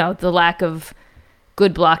not, and the lack of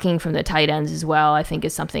good blocking from the tight ends as well, I think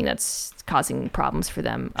is something that's causing problems for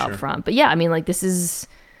them up front. But yeah, I mean, like this is,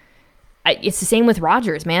 it's the same with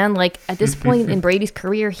Rodgers, man. Like at this point in Brady's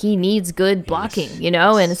career, he needs good blocking, you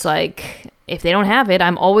know, and it's like, if they don't have it,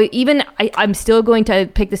 I'm still going to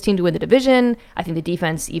pick this team to win the division. I think the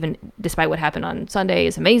defense, even despite what happened on Sunday,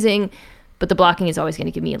 is amazing. But the blocking is always going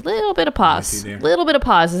to give me a little bit of pause.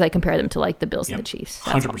 As I compare them to like the Bills and the Chiefs.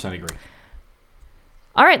 100% agree.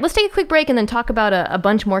 All right, let's take a quick break and then talk about a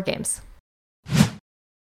bunch more games.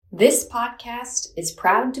 This podcast is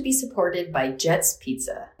proud to be supported by Jets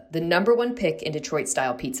Pizza, the #1 pick in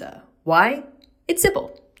Detroit-style pizza. Why? It's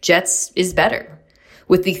simple. Jets is better.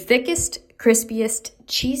 With the thickest, crispiest,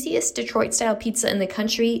 cheesiest Detroit-style pizza in the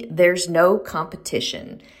country, there's no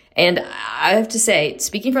competition. And I have to say,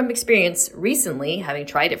 speaking from experience, recently, having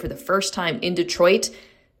tried it for the first time in Detroit,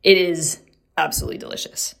 it is absolutely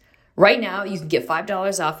delicious. Right now, you can get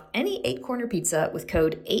 $5 off any 8-corner pizza with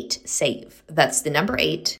code 8SAVE. That's the number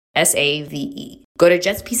 8, SAVE. Go to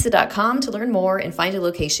jetspizza.com to learn more and find a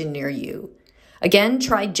location near you. Again,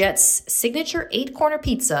 try Jet's signature 8-corner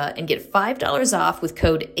pizza and get $5 off with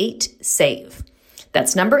code 8SAVE.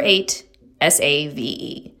 That's number 8,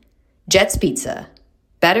 SAVE. Jet's Pizza.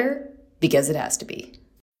 Better because it has to be.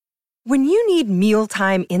 When you need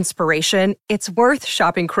mealtime inspiration, it's worth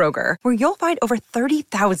shopping Kroger, where you'll find over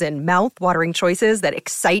 30,000 mouth-watering choices that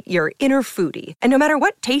excite your inner foodie. And no matter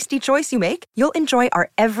what tasty choice you make, you'll enjoy our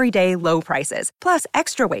everyday low prices, plus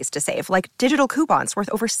extra ways to save, like digital coupons worth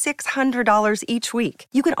over $600 each week.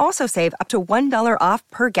 You can also save up to $1 off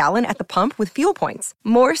per gallon at the pump with fuel points.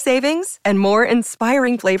 More savings and more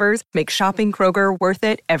inspiring flavors make shopping Kroger worth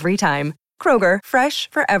it every time. Kroger, fresh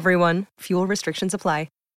for everyone. Fuel restrictions apply.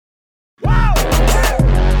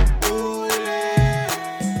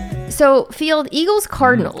 So, Field, Eagles,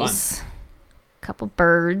 Cardinals. Couple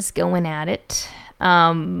birds going at it.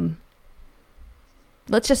 Let's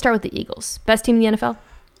just start with the Eagles. Best team in the NFL?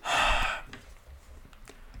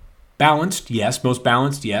 Balanced, yes. Most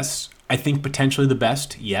balanced, yes. I think potentially the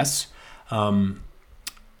best, yes. I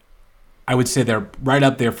would say they're right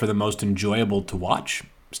up there for the most enjoyable to watch.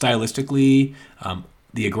 Stylistically,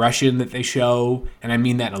 the aggression that they show, and I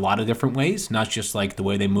mean that in a lot of different ways, not just like the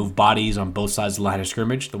way they move bodies on both sides of the line of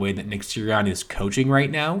scrimmage, the way that Nick Sirianni is coaching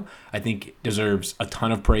right now, I think deserves a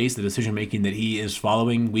ton of praise. The decision-making that he is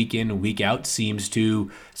following week in and week out seems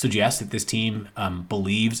to suggest that this team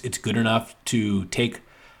believes it's good enough to take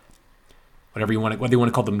whether you want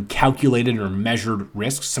to call them calculated or measured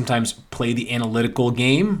risks, sometimes play the analytical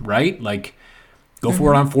game, right? Like, go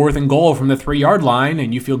for it on 4th and goal from the 3-yard line,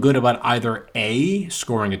 and you feel good about either A,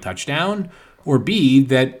 scoring a touchdown, or B,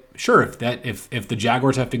 that sure, if the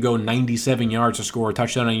Jaguars have to go 97 yards to score a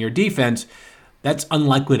touchdown on your defense, that's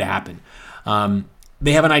unlikely to happen.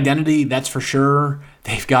 They have an identity, that's for sure.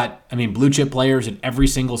 They've got, blue chip players at every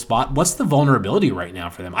single spot. What's the vulnerability right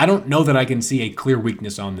now for them? I don't know that I can see a clear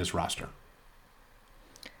weakness on this roster.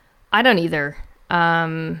 I don't either.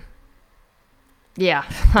 Yeah,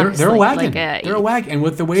 they're a wagon. They're a wagon, and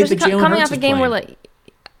with the way that Jalen coming Hurts off a game playing. where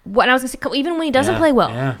what I was gonna say, even when he doesn't play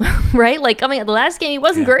well, right? Like coming at the last game, he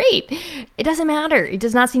wasn't great. It doesn't matter. It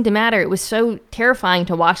does not seem to matter. It was so terrifying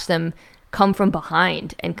to watch them come from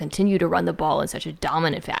behind and continue to run the ball in such a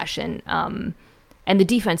dominant fashion. And the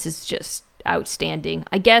defense is just outstanding.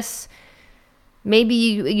 I guess maybe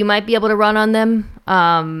you might be able to run on them,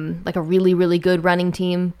 like a really, really good running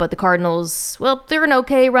team. But the Cardinals, well, they're an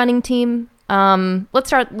okay running team. Let's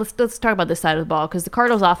talk about this side of the ball, because the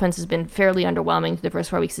Cardinals offense has been fairly underwhelming for the first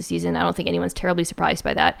 4 weeks of the season. I don't think anyone's terribly surprised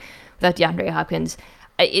by that without DeAndre Hopkins.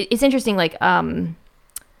 It's interesting, like,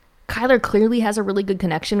 Kyler clearly has a really good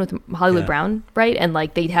connection with Hollywood Brown, right? And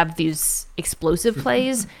like they have these explosive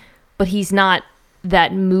plays, but he's not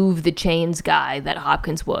that move the chains guy that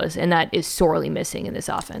Hopkins was, and that is sorely missing in this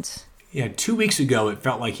offense. Yeah, 2 weeks ago, it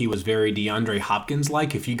felt like he was very DeAndre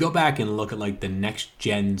Hopkins-like. If you go back and look at like the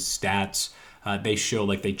next-gen stats, they show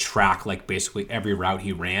like they track like basically every route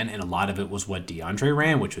he ran, and a lot of it was what DeAndre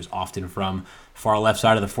ran, which was often from far left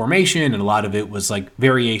side of the formation, and a lot of it was like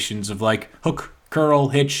variations of like hook, curl,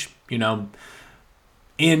 hitch,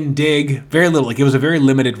 in, dig, very little. Like it was a very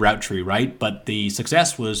limited route tree, right? But the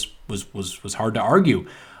success was hard to argue.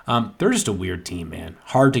 They're just a weird team, man.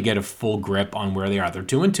 Hard to get a full grip on where they are. They're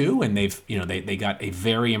 2-2, and they got a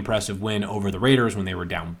very impressive win over the Raiders when they were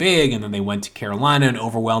down big, and then they went to Carolina and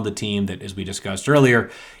overwhelmed a team that, as we discussed earlier,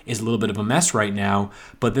 is a little bit of a mess right now.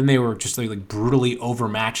 But then they were just like brutally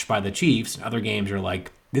overmatched by the Chiefs. Other games are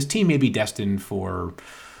like, this team may be destined for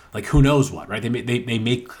like who knows what, right? They may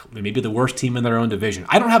be the worst team in their own division.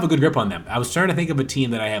 I don't have a good grip on them. I was trying to think of a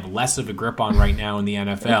team that I have less of a grip on right now in the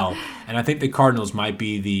NFL, and I think the Cardinals might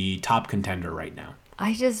be the top contender right now.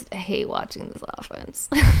 I just hate watching this offense.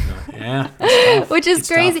 Yeah, which is it's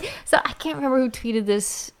crazy. tough. So I can't remember who tweeted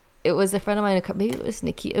this. It was a friend of mine. Maybe it was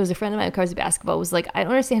Nikki. It was a friend of mine who covers basketball. It was like, I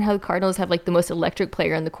don't understand how the Cardinals have like the most electric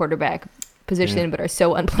player in the quarterback position, but are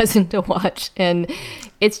so unpleasant to watch. And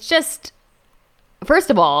it's just, first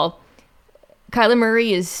of all, Kyler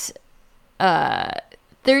Murray is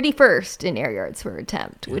 31st in air yards per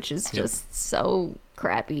attempt, which is just so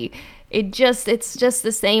crappy. It's just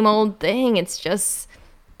the same old thing. It's just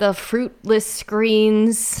the fruitless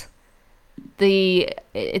screens.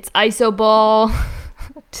 It's iso ball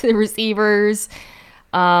to the receivers.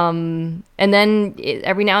 And then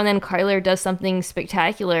every now and then Kyler does something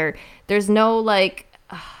spectacular. There's no like,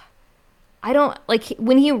 I don't like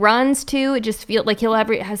when he runs too. It just feels like he'll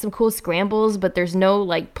have some cool scrambles, but there's no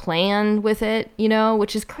like plan with it,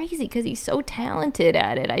 which is crazy because he's so talented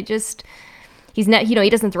at it. He's not, he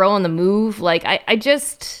doesn't throw on the move. Like I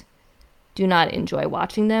just do not enjoy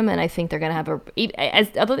watching them, and I think they're gonna have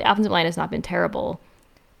although the offensive line has not been terrible,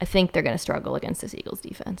 I think they're gonna struggle against this Eagles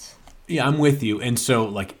defense. Yeah, I'm with you. And so,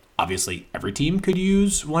 like, obviously every team could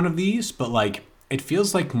use one of these, but like it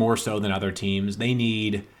feels like more so than other teams,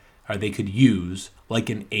 they could use like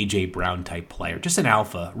an AJ Brown type player, just an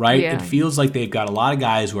alpha, right? Yeah. It feels like they've got a lot of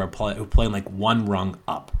guys who are playing like one rung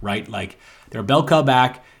up, right? Like their bell cow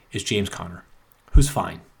back is James Conner, who's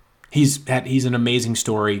fine. He's an amazing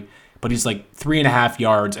story, but he's like 3.5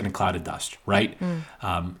 yards and a cloud of dust, right?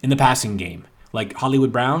 In the passing game. Like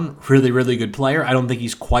Hollywood Brown, really, really good player. I don't think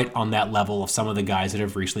he's quite on that level of some of the guys that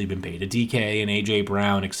have recently been paid. A DK and AJ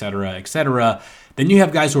Brown, et cetera, et cetera. Then you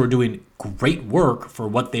have guys who are doing great work for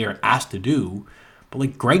what they are asked to do. But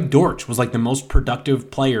like Greg Dortch was like the most productive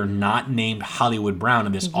player not named Hollywood Brown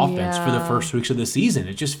in this offense for the first weeks of the season.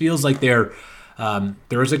 It just feels like there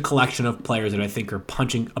is a collection of players that I think are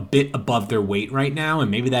punching a bit above their weight right now. And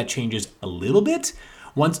maybe that changes a little bit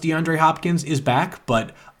once DeAndre Hopkins is back.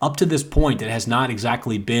 But up to this point, it has not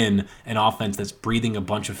exactly been an offense that's breathing a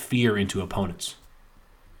bunch of fear into opponents.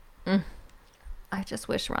 I just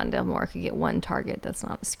wish Rondale Moore could get one target that's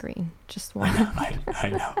not a screen. Just one. I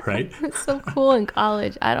know, right? It's so cool in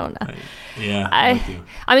college. I don't know.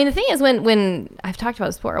 I mean, the thing is, when I've talked about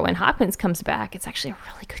this before, when Hopkins comes back, it's actually a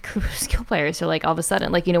really good group of skill players. So, like, all of a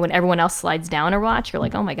sudden, like, when everyone else slides down a watch, you're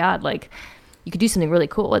like, oh my God, like, you could do something really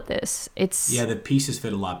cool with this. The pieces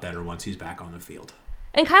fit a lot better once he's back on the field.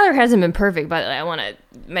 And Kyler hasn't been perfect, but I want to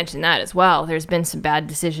mention that as well. There's been some bad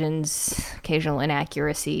decisions, occasional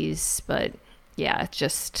inaccuracies, but yeah, it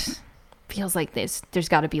just feels like there's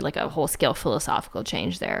got to be like a whole scale philosophical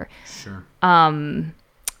change there. Sure.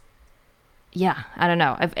 Yeah, I don't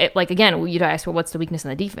know. Again, you'd ask, well, what's the weakness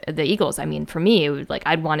in the Eagles? I mean, for me, it would, like,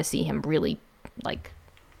 I'd want to see him really like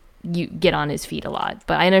you get on his feet a lot.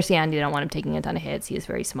 But I understand you don't want him taking a ton of hits. He is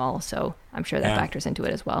very small, so I'm sure that factors into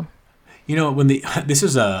it as well. This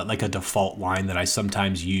is a default line that I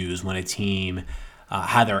sometimes use when a team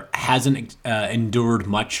either hasn't endured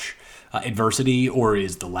much adversity or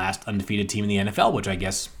is the last undefeated team in the NFL, which I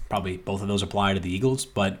guess probably both of those apply to the Eagles.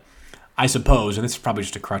 But I suppose, and this is probably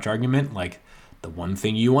just a crutch argument, like the one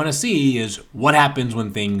thing you want to see is what happens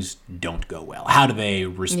when things don't go well. How do they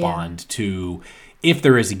respond to if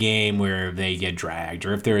there is a game where they get dragged,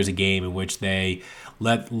 or if there is a game in which they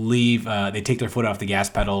they take their foot off the gas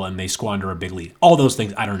pedal and they squander a big lead. All those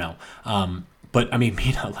things, I don't know. But I mean,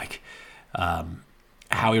 Howie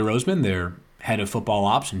Roseman, their head of football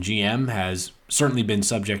ops and GM, has certainly been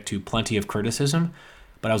subject to plenty of criticism.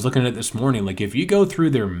 But I was looking at it this morning, like if you go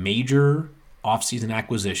through their major offseason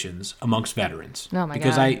acquisitions amongst veterans,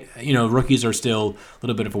 because rookies are still a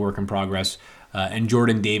little bit of a work in progress. And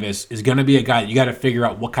Jordan Davis is going to be a guy that you got to figure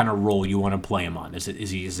out what kind of role you want to play him on. Is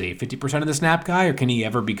he a 50% of the snap guy, or can he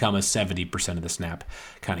ever become a 70% of the snap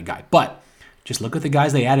kind of guy? But just look at the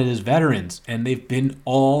guys they added as veterans, and they've been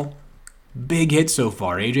all big hits so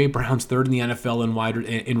far. A.J. Brown's third in the NFL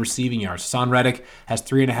in receiving yards. Hassan Reddick has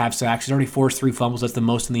 3.5 sacks. He's already forced 3 fumbles. That's the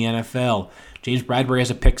most in the NFL. James Bradbury has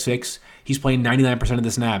a pick 6. He's playing 99% of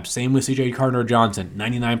the snaps. Same with C.J. Gardner-Johnson,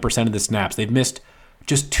 99% of the snaps. They've missed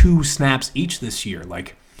just 2 snaps each this year.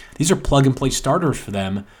 Like, these are plug-and-play starters for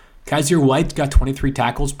them. Kaiser White's got 23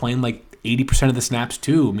 tackles, playing like 80% of the snaps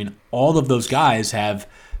too. I mean, all of those guys have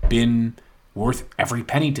been worth every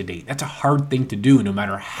penny to date. That's a hard thing to do, no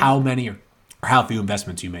matter how many or how few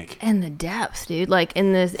investments you make. And the depth, dude. Like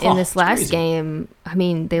in this last game, I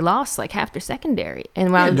mean, they lost like half their secondary.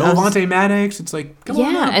 And when no Avonte Maddox, it's like, come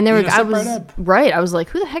on up. And they were, I was was like,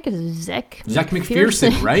 who the heck is Zach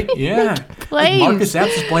McPherson, right? Yeah. Like Marcus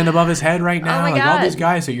Epps is playing above his head right now. Oh my God. All these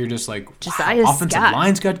guys that you're just like, wow, offensive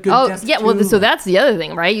line's got good depth yeah. too. Well, so that's the other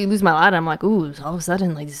thing, right? You lose my line, I'm like, ooh, all of a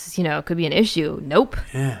sudden, like this, could be an issue. Nope.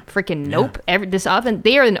 Yeah. Freaking nope. This offense,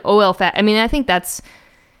 they are an OL fat. I mean, I think that's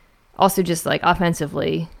also just like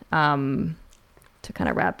offensively, to kind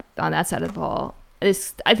of wrap on that side of the ball.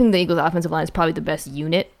 I think the Eagles' offensive line is probably the best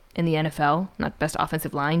unit in the NFL. Not best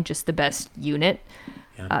offensive line, just the best unit,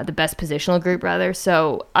 the best positional group rather.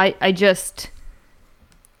 So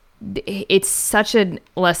it's such a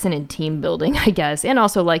lesson in team building, I guess. And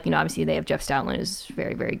also like, obviously they have Jeff Stoutland who's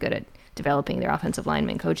very, very good at developing their offensive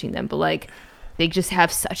linemen, coaching them. But like, they just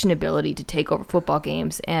have such an ability to take over football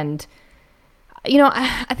games. And,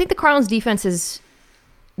 I think the Cardinals defense is,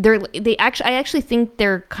 I actually think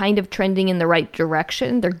they're kind of trending in the right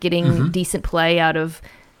direction. They're getting decent play out of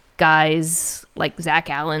guys like Zach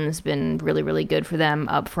Allen's been really, really good for them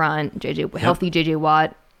up front. Healthy JJ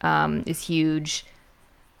Watt is huge.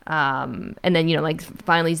 And then, like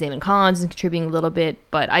finally Zayvon Collins is contributing a little bit,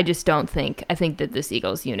 but I just don't think, I think that this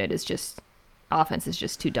Eagles unit is just, offense is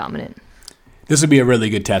just too dominant. This would be a really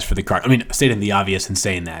good test for the Cardinals. I mean, stating the obvious in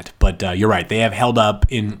saying that, but you're right. They have held up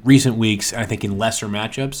in recent weeks, I think in lesser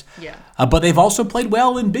matchups. Yeah. But they've also played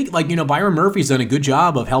well in big, Byron Murphy's done a good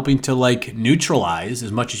job of helping to neutralize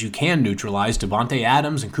as much as you can neutralize Devontae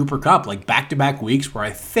Adams and Cooper Kupp, back-to-back weeks where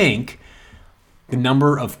I think the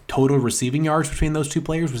number of total receiving yards between those two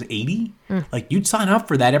players was 80. You'd sign up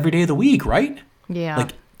for that every day of the week, right? Yeah.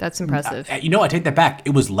 That's impressive. I take that back.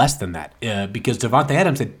 It was less than that because Devontae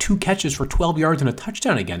Adams had 2 catches for 12 yards and a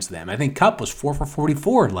touchdown against them. I think Kupp was 4 for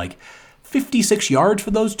 44, 56 yards for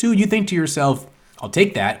those two. You think to yourself, I'll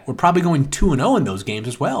take that. We're probably going 2-0 in those games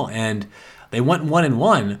as well. And they went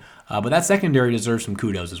 1-1, but that secondary deserves some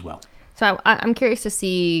kudos as well. So I'm curious to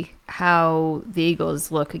see how the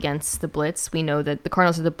Eagles look against the blitz. We know that the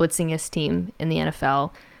Cardinals are the blitzingest team in the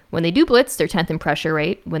NFL. When they do blitz, they're 10th in pressure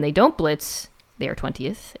rate. When they don't blitz, they are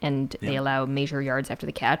 20th, and they allow major yards after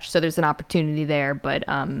the catch. So there's an opportunity there. But,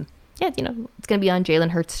 it's going to be on Jalen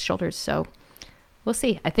Hurts' shoulders. So we'll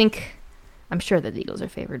see. I'm sure that the Eagles are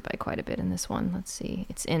favored by quite a bit in this one. Let's see.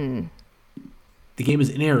 The game is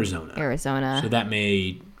in Arizona. So that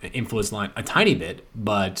may influence the line a tiny bit,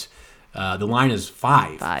 but the line is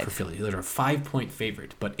 5 for Philly. They're a 5-point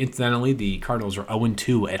favorite. But incidentally, the Cardinals are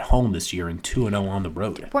 0-2 at home this year and 2-0 on the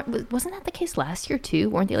road. Wasn't that the case last year too?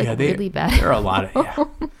 Weren't they really bad? There are a lot of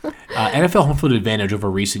NFL home field advantage over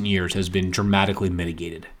recent years has been dramatically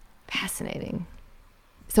mitigated. Fascinating.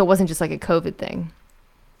 So it wasn't just like a COVID thing.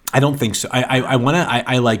 I don't think so. I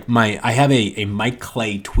have a Mike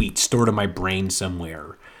Clay tweet stored in my brain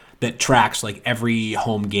somewhere that tracks every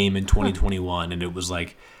home game in 2021, and it was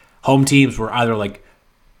home teams were either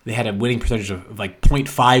they had a winning percentage of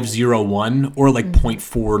 0.501 or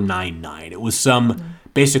 0.499. It was some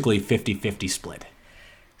basically 50-50 split.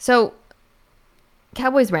 So,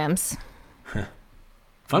 Cowboys-Rams.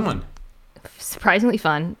 Fun one. Surprisingly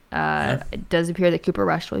fun. It does appear that Cooper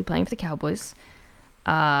Rush will be playing for the Cowboys.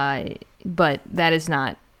 But that is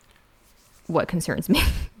not what concerns me.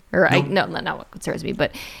 Not what concerns me,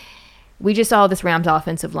 but we just saw this Rams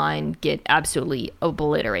offensive line get absolutely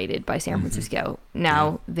obliterated by San Francisco.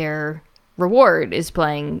 Now their reward is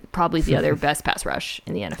playing probably the other best pass rush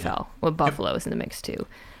in the NFL. Well, Buffalo is in the mix too.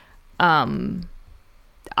 Man,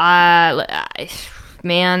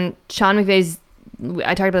 Sean McVay's,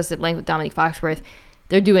 I talked about this at length with Dominique Foxworth.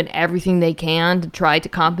 They're doing everything they can to try to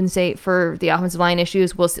compensate for the offensive line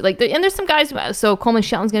issues. We'll see. And there's some guys. So Coleman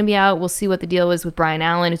Shelton's going to be out. We'll see what the deal is with Brian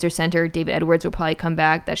Allen as their center. David Edwards will probably come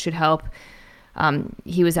back. That should help.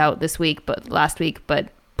 He was out last week.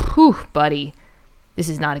 But, buddy, this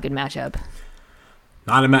is not a good matchup.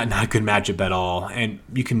 Not a good matchup at all. And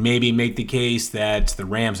you can maybe make the case that the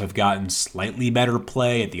Rams have gotten slightly better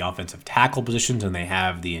play at the offensive tackle positions than they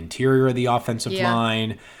have the interior of the offensive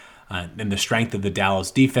line. And the strength of the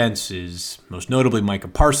Dallas defense is most notably Micah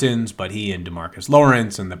Parsons, but he and DeMarcus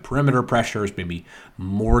Lawrence and the perimeter pressure is maybe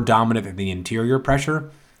more dominant than the interior pressure.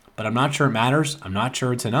 But I'm not sure it matters. I'm not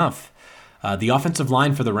sure it's enough. The offensive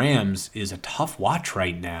line for the Rams is a tough watch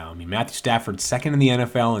right now. I mean, Matthew Stafford's second in the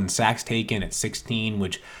NFL in sacks taken at 16,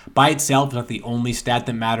 which by itself is not the only stat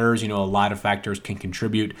that matters. A lot of factors can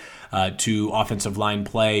contribute to offensive line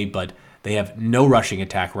play, but they have no rushing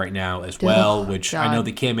attack right now as well, which I know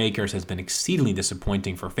the Cam Akers has been exceedingly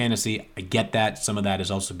disappointing for fantasy. I get that. Some of that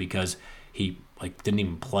is also because He didn't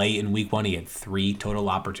even play in week 1. He had 3 total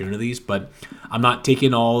opportunities, but I'm not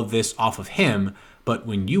taking all of this off of him. But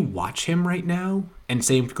when you watch him right now, and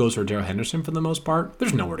same goes for Darrell Henderson for the most part,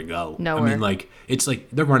 there's nowhere to go. Nowhere. I mean, it's like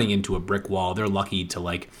they're running into a brick wall. They're lucky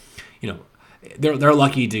to they're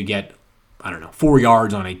lucky to get, 4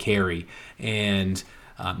 yards on a carry. And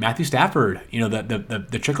Matthew Stafford,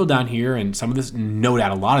 the trickle down here, and some of this, no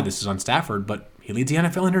doubt a lot of this is on Stafford, but he leads the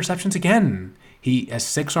NFL interceptions again. He has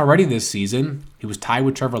 6 already this season. He was tied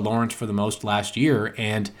with Trevor Lawrence for the most last year,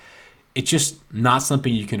 and it's just not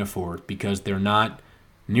something you can afford because they're not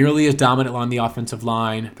nearly as dominant on the offensive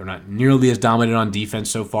line. They're not nearly as dominant on defense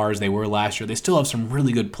so far as they were last year. They still have some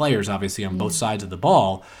really good players, obviously, on both sides of the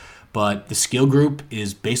ball, but the skill group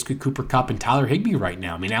is basically Cooper Kupp and Tyler Higbee right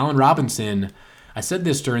now. I mean, Allen Robinson, I said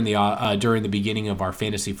this during the beginning of our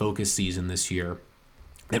Fantasy Focus season this year,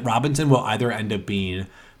 that Robinson will either end up being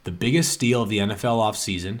the biggest steal of the NFL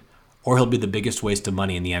offseason, or he'll be the biggest waste of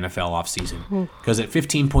money in the NFL offseason. Because at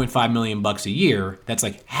 $15.5 million a year, that's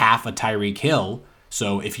like half a Tyreek Hill.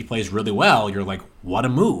 So if he plays really well, you're like, what a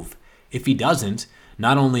move. If he doesn't,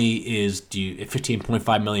 not only is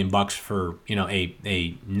 $15.5 million for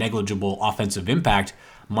a negligible offensive impact,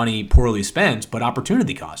 money poorly spent, but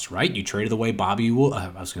opportunity cost, right? You traded away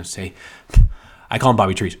I call him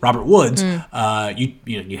Bobby Trees, Robert Woods.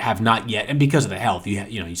 You have not yet, and because of the health,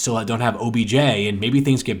 you still don't have OBJ, and maybe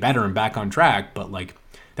things get better and back on track. But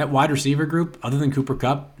that wide receiver group, other than Cooper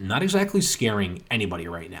Kupp, not exactly scaring anybody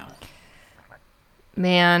right now.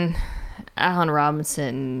 Man, Allen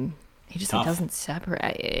Robinson, he doesn't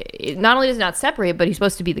separate. Not only does he not separate, but he's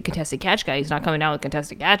supposed to be the contested catch guy. He's not coming down with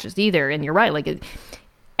contested catches either. And you're right,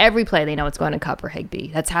 every play they know it's going to Kupp or Higbee.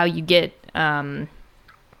 That's how you get. And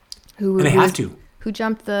they have to. Who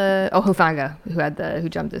jumped Hufanga, who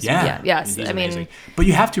jumped this? Yeah. Yes. I mean, but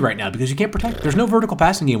you have to right now because you can't protect. There's no vertical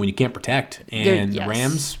passing game when you can't protect. And the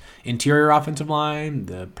Rams' interior offensive line,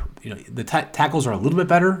 the tackles are a little bit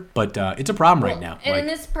better, but it's a problem right now. And in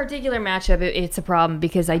this particular matchup, it's a problem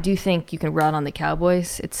because I do think you can run on the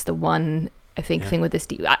Cowboys. It's the one. I think thing with this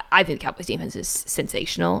I think the Cowboys defense is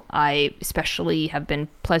sensational. I especially have been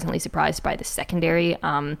pleasantly surprised by the secondary.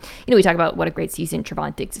 We talk about what a great season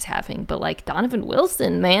Trevon Diggs is having, but Donovan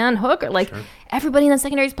Wilson, man, Hooker, everybody in the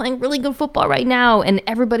secondary is playing really good football right now, and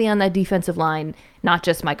everybody on that defensive line, not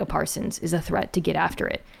just Micah Parsons, is a threat to get after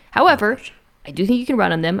it. However, I do think you can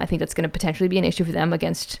run on them. I think that's going to potentially be an issue for them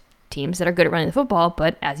against teams that are good at running the football,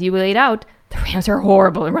 but as you laid out, the Rams are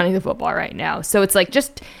horrible at running the football right now. So it's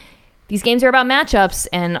these games are about matchups,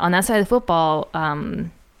 and on that side of the football,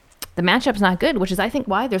 the matchup's not good, which is, I think,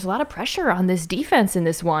 why there's a lot of pressure on this defense in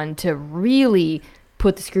this one to really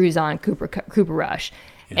put the screws on Cooper Rush.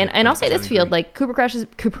 Yeah, and I'll say this field, Cooper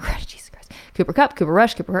Kupp, Cooper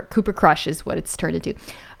Rush, Cooper Crush is what it's turned into.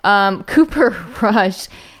 Cooper Rush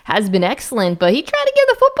has been excellent, but he tried to give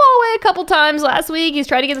the football away a couple times last week. He's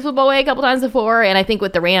tried to give the football away a couple times before, and I think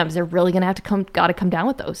with the Rams, they're really going to come down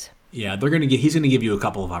with those. Yeah, he's going to give you a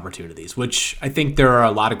couple of opportunities, which I think there are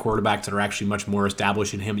a lot of quarterbacks that are actually much more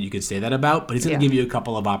established than him that you could say that about, but he's going to give you a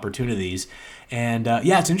couple of opportunities. And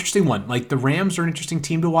it's an interesting one. The Rams are an interesting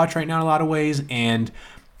team to watch right now in a lot of ways, and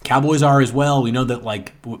Cowboys are as well. We know that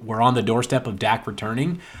we're on the doorstep of Dak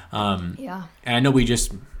returning. And I know we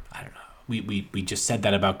just said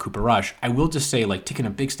that about Cooper Rush. I will just say, taking a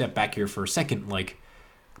big step back here for a second,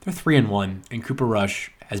 they're 3-1, and Cooper Rush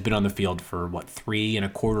has been on the field for 3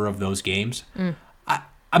 1/4 of those games.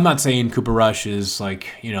 I'm not saying Cooper Rush is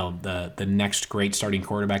the next great starting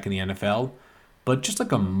quarterback in the NFL, but just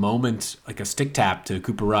a moment, a stick tap to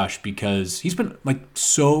Cooper Rush, because he's been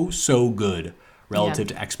so good relative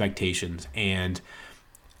to expectations, and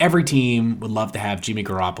every team would love to have Jimmy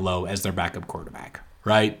Garoppolo as their backup quarterback,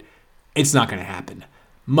 right? It's not going to happen.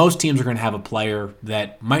 Most teams are going to have a player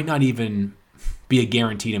that might not even be a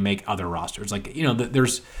guarantee to make other rosters.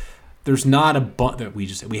 There's not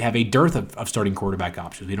we have a dearth of starting quarterback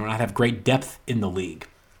options. We don't have great depth in the league.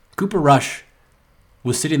 Cooper Rush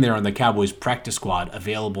was sitting there on the Cowboys practice squad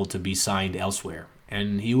available to be signed elsewhere,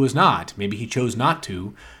 and he was not. Maybe he chose not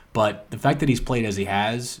to, but the fact that he's played as he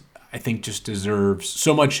has, I think, just deserves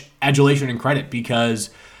so much adulation and credit, because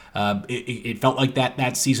it felt like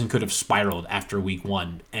that season could have spiraled after week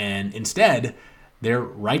 1, and instead they're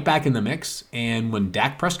right back in the mix. And when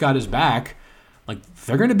Dak Prescott is back,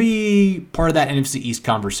 they're going to be part of that NFC East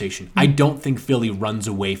conversation. I don't think Philly runs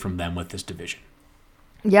away from them with this division.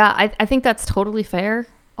 Yeah, I think that's totally fair.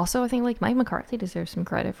 Also, I think Mike McCarthy deserves some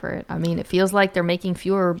credit for it. I mean, it feels like they're making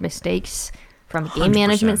fewer mistakes from a game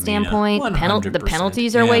management standpoint. The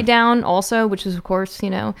penalties are way down also, which is, of course,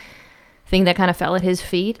 thing that kind of fell at his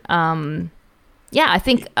feet. Yeah, I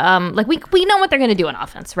think we know what they're going to do on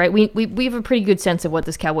offense, right? We have a pretty good sense of what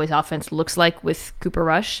this Cowboys offense looks like with Cooper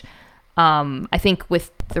Rush. I think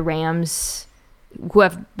with the Rams, who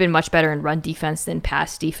have been much better in run defense than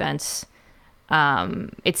pass defense,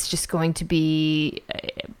 it's just going to be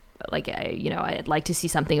I'd like to see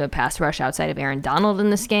something of a pass rush outside of Aaron Donald in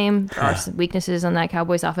this game. There are some weaknesses on that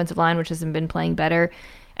Cowboys offensive line, which hasn't been playing better.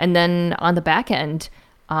 And then on the back end,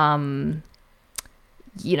 I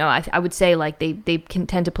would say like they can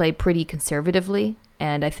tend to play pretty conservatively,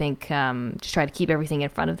 and I think just try to keep everything in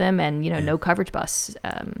front of them, and no coverage busts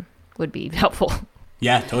would be helpful.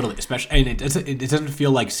 Yeah, totally. Especially, and it doesn't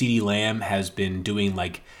feel like CeeDee Lamb has been doing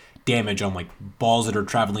like damage on like balls that are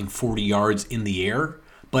traveling 40 yards in the air.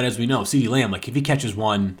 But as we know, CeeDee Lamb, like if he catches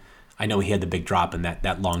one, I know he had the big drop in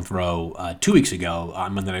that long throw 2 weeks ago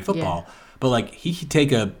on Monday Night Football. Yeah. But like he could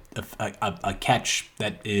take a catch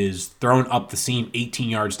that is thrown up the seam 18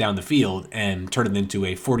 yards down the field and turn it into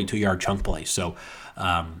a 42-yard chunk play. So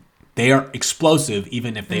they are explosive,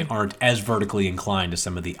 even if they aren't as vertically inclined as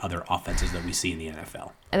some of the other offenses that we see in the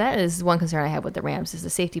NFL. And that is one concern I have with the Rams is the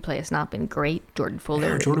safety play has not been great. Jordan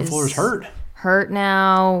Fuller's hurt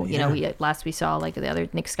now. Yeah. We saw like the other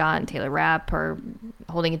Nick Scott and Taylor Rapp are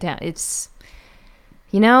holding it down. It's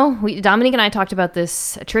Dominique and I talked about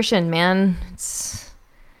this attrition, man.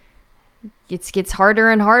 It gets harder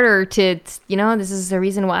and harder to, this is the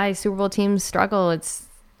reason why Super Bowl teams struggle.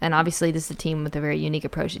 And obviously this is a team with a very unique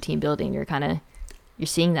approach to team building. You're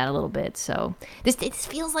seeing that a little bit. So this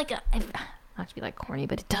feels like not to be like corny,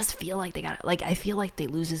 but it does feel like they got I feel like they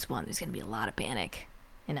lose this one. There's going to be a lot of panic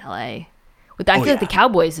in LA. I feel like the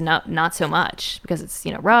Cowboys not so much because it's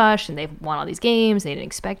Rush and they've won all these games they didn't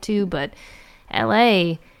expect to, but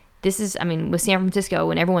LA, with San Francisco,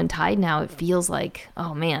 when everyone tied now, it feels like,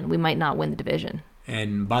 oh man, we might not win the division.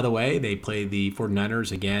 And by the way, they play the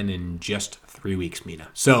 49ers again in just 3 weeks, Mina.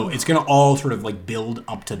 So it's going to all sort of like build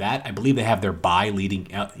up to that. I believe they have their bye leading.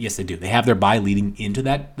 Yes, they do. They have their bye leading into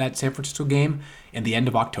that San Francisco game in the end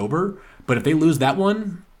of October. But if they lose that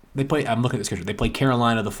one, they play. I'm looking at the schedule. They play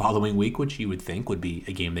Carolina the following week, which you would think would be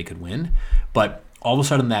a game they could win. But all of a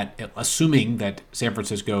sudden, assuming that San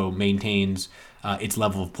Francisco maintains its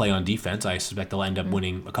level of play on defense, I suspect they'll end up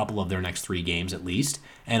winning a couple of their next 3 games at least.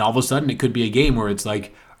 And all of a sudden, it could be a game where it's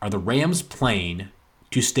like, are the Rams playing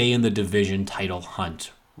to stay in the division title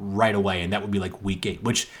hunt right away? And that would be like week 8,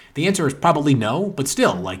 which the answer is probably no. But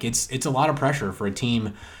still, like it's a lot of pressure for a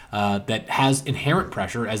team that has inherent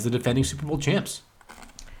pressure as the defending Super Bowl champs.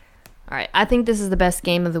 All right, I think this is the best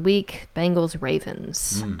game of the week,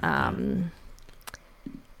 Bengals-Ravens.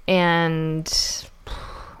 And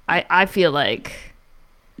I feel like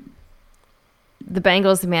the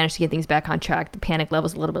Bengals have managed to get things back on track. The panic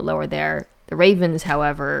level's a little bit lower there. The Ravens,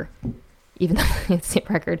 however, even though it's the same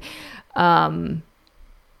record,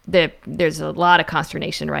 there's a lot of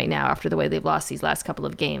consternation right now after the way they've lost these last couple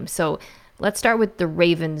of games. So let's start with the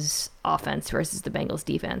Ravens offense versus the Bengals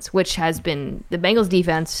defense, which has been, the Bengals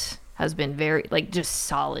defense has been very, just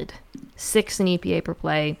solid. 6th in EPA per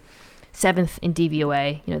play, 7th in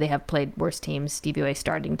DVOA. They have played worse teams. DVOA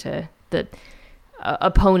starting to, the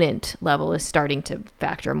opponent level is starting to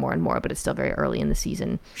factor more and more, but it's still very early in the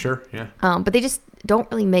season. Sure, yeah. But they just don't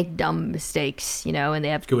really make dumb mistakes, and they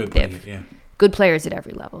have good players at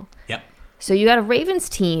every level. Yep. So you got a Ravens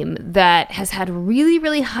team that has had really,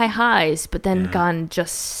 really high highs, but then gone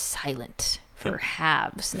just silent for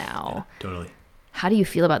halves now. Yeah, totally. How do you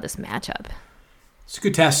feel about this matchup? It's a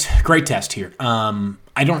good test. Great test here.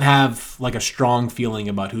 I don't have a strong feeling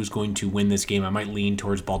about who's going to win this game. I might lean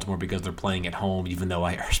towards Baltimore because they're playing at home, even though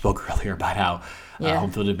I spoke earlier about how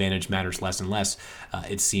home field advantage matters less and less,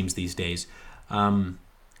 it seems these days. The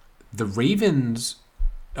Ravens,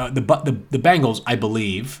 the Bengals, I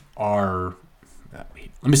believe, are,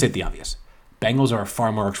 let me state the obvious. Bengals are a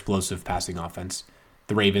far more explosive passing offense.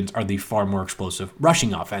 The Ravens are the far more explosive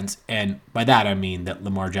rushing offense, and by that I mean that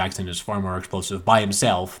Lamar Jackson is far more explosive by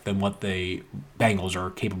himself than what the Bengals are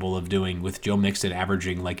capable of doing with Joe Mixon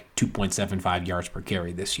averaging 2.75 yards per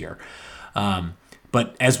carry this year.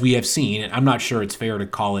 But as we have seen, and I'm not sure it's fair to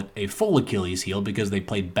call it a full Achilles heel because they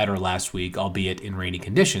played better last week, albeit in rainy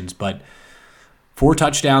conditions, but 4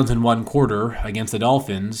 touchdowns in 1 quarter against the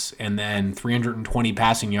Dolphins, and then 320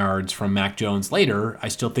 passing yards from Mac Jones later, I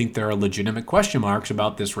still think there are legitimate question marks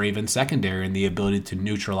about this Ravens secondary and the ability to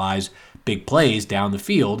neutralize big plays down the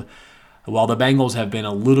field. While the Bengals have been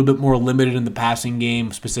a little bit more limited in the passing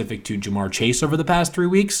game specific to Jamar Chase over the past 3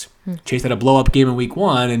 weeks, Chase had a blow-up game in week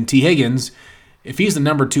 1, and T. Higgins, if he's the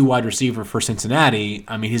number 2 wide receiver for Cincinnati,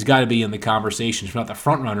 I mean, he's got to be in the conversation, if not the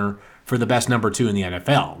front runner, for the best number 2 in the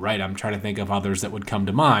NFL, right? I'm trying to think of others that would come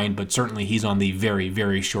to mind, but certainly he's on the very,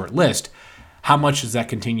 very short list. How much does that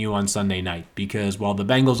continue on Sunday night? Because while the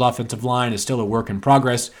Bengals' offensive line is still a work in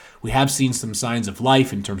progress, we have seen some signs of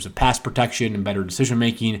life in terms of pass protection and better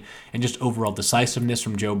decision-making and just overall decisiveness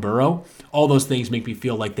from Joe Burrow. All those things make me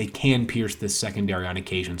feel like they can pierce this secondary on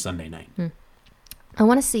occasion Sunday night. I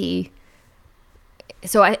want to see.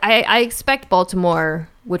 So I expect Baltimore,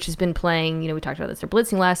 which has been playing, we talked about this, they're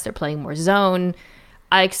blitzing less, they're playing more zone.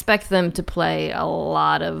 I expect them to play a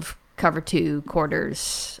lot of cover 2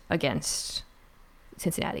 quarters against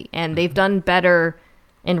Cincinnati. And they've done better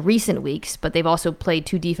in recent weeks, but they've also played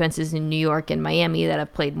 2 defenses in New York and Miami that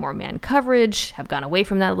have played more man coverage, have gone away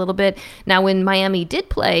from that a little bit. Now, when Miami did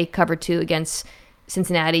play cover 2 against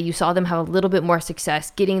Cincinnati, you saw them have a little bit more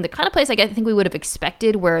success getting the kind of plays I think we would have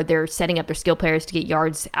expected, where they're setting up their skill players to get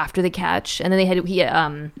yards after the catch. And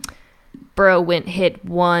then Burrow hit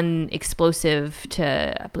one explosive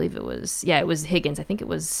to, I believe it was Higgins. I think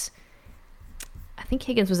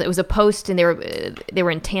Higgins it was a post, and they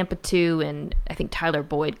were in Tampa 2, and I think Tyler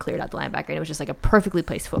Boyd cleared out the linebacker, and it was just like a perfectly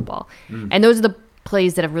placed football. And those are the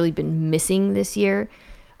plays that have really been missing this year.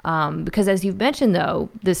 Because as you've mentioned, though,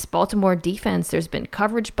 this Baltimore defense, there's been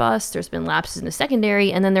coverage busts, there's been lapses in the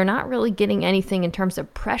secondary, and then they're not really getting anything in terms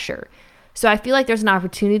of pressure. So I feel like there's an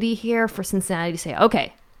opportunity here for Cincinnati to say,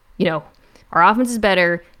 okay, our offense is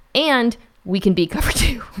better, and we can beat cover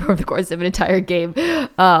 2 over the course of an entire game.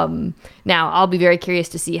 Now, I'll be very curious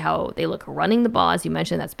to see how they look running the ball. As you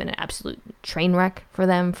mentioned, that's been an absolute train wreck for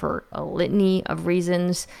them for a litany of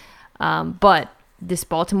reasons. But this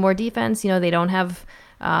Baltimore defense, they don't have...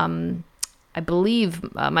 I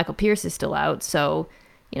believe Michael Pierce is still out, so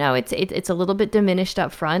it's a little bit diminished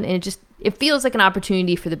up front, and it feels like an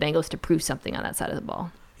opportunity for the Bengals to prove something on that side of the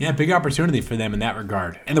ball. Yeah, big opportunity for them in that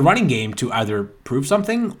regard. And the running game to either prove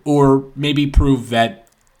something or maybe prove that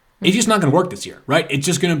it's just not going to work this year, right? It's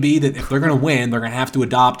just going to be that if they're going to win, they're going to have to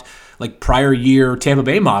adopt like prior year Tampa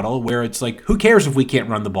Bay model, where it's like, who cares if we can't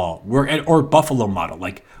run the ball? Or Buffalo model,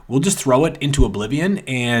 like we'll just throw it into oblivion,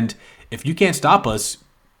 and if you can't stop us,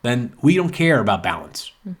 then we don't care about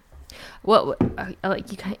balance. Well,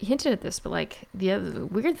 you hinted at this, but the other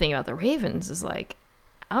weird thing about the Ravens is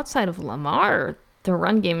outside of Lamar, the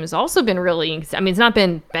run game has also been it's not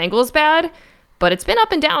been Bengals bad, but it's been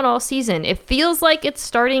up and down all season. It feels like it's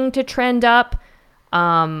starting to trend up.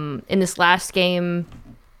 In this last game,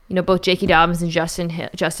 both J.K. Dobbins and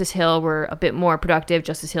Justice Hill were a bit more productive.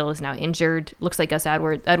 Justice Hill is now injured. Looks like Gus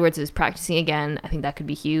Edwards is practicing again. I think that could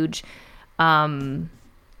be huge.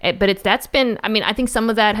 But that's been, I think some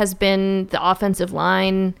of that has been the offensive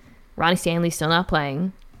line. Ronnie Stanley's still not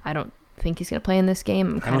playing. I don't think he's going to play in this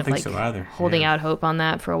game. I'm kind of so either. Holding out hope on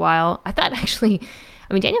that for a while. I thought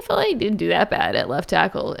Daniel Filley didn't do that bad at left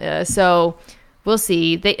tackle. So we'll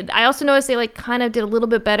see. I also noticed they kind of did a little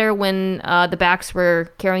bit better when the backs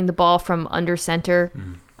were carrying the ball from under center.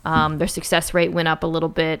 Their success rate went up a little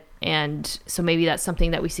bit, and so maybe that's something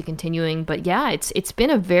that we see continuing. But yeah, it's been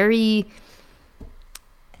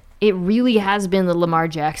it really has been the Lamar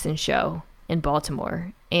Jackson show in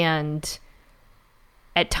Baltimore. And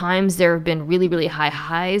at times there have been really, really high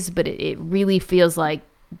highs, but it really feels like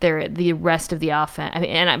the rest of the offense.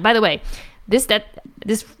 By the way, this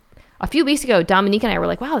a few weeks ago, Dominique and I were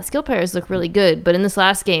like, wow, the skill players look really good. But in this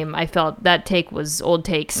last game, I felt that take was old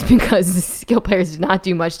takes because the skill players did not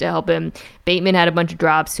do much to help him. Bateman had a bunch of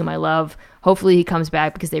drops, whom I love. Hopefully he comes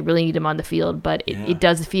back because they really need him on the field. But it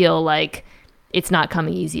does feel like it's not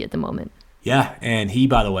coming easy at the moment. Yeah, and he,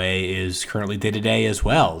 by the way, is currently day-to-day as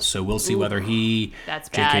well. So we'll see whether that's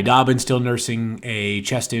J.K. Dobbins still nursing a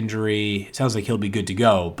chest injury. It sounds like he'll be good to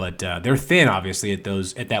go. But they're thin, obviously, at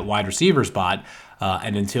that wide receiver spot.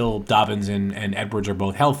 And until Dobbins and Edwards are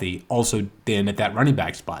both healthy, also thin at that running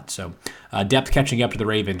back spot. So depth catching up to the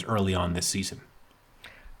Ravens early on this season.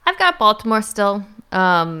 I've got Baltimore still.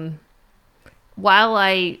 While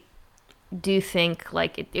I do think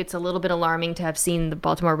it's a little bit alarming to have seen the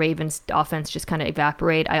Baltimore Ravens offense just kind of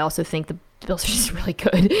evaporate, I also think the Bills are just really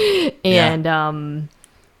good. And,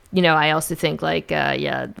 I also think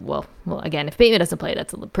again, if Bateman doesn't play,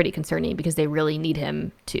 that's pretty concerning because they really need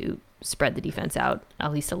him to spread the defense out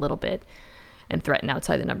at least a little bit and threaten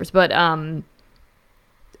outside the numbers. But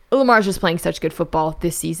Lamar's just playing such good football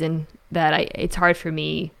this season that it's hard for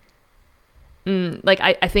me.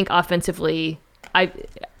 I think offensively,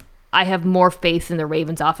 I have more faith in the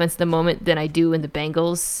Ravens offense at the moment than I do in the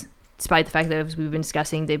Bengals, despite the fact that, as we've been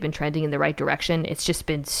discussing, they've been trending in the right direction. It's just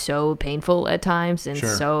been so painful at times and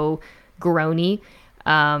so groany.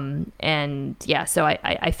 So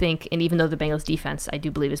I think, and even though the Bengals defense, I do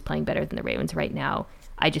believe, is playing better than the Ravens right now,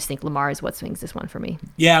 I just think Lamar is what swings this one for me.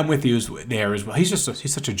 Yeah, I'm with you there as well. He's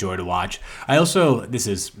such a joy to watch. I also, this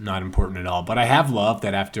is not important at all, but I have loved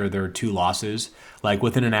that after their 2 losses, like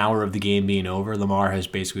within an hour of the game being over, Lamar has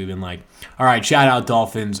basically been like, all right, shout out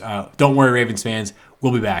Dolphins. Don't worry, Ravens fans.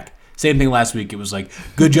 We'll be back. Same thing last week. It was like,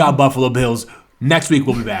 good job, Buffalo Bills. Next week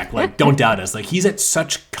we'll be back. Like, don't doubt us. Like, he's at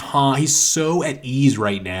he's so at ease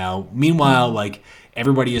right now. Meanwhile, like,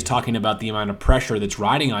 everybody is talking about the amount of pressure that's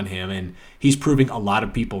riding on him, and he's proving a lot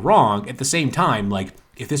of people wrong. At the same time, like,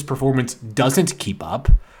 if this performance doesn't keep up,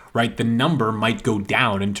 right, the number might go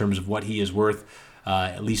down in terms of what he is worth,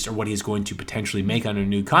 at least, or what he's going to potentially make on a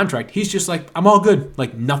new contract. He's just like, I'm all good.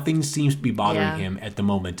 Like, nothing seems to be bothering him at the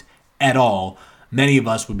moment at all. Many of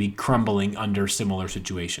us would be crumbling under similar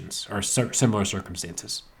situations or similar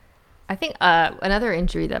circumstances. I think another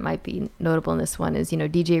injury that might be notable in this one is,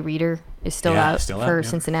 DJ Reader is still out for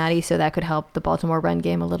Cincinnati, so that could help the Baltimore run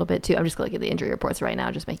game a little bit too. I'm just looking at the injury reports right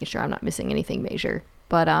now, just making sure I'm not missing anything major.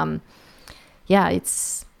 But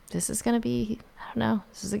this is going to be, I don't know,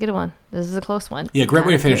 this is a good one. This is a close one. Yeah, great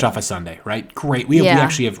way to finish off a Sunday, right? Great. We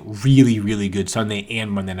actually have really, really good Sunday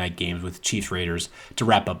and Monday night games with Chiefs Raiders to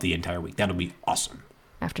wrap up the entire week. That'll be awesome.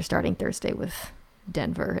 After starting Thursday with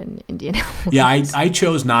Denver and Indianapolis. Yeah, I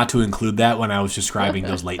chose not to include that when I was describing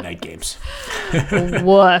those late night games.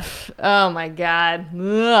 Woof. Oh my God.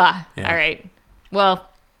 Yeah. All right. Well,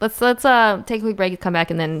 let's take a quick break, come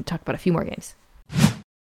back, and then talk about a few more games.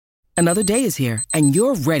 Another day is here, and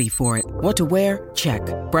you're ready for it. What to wear? Check.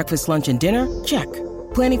 Breakfast, lunch, and dinner? Check.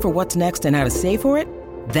 Planning for what's next and how to save for it?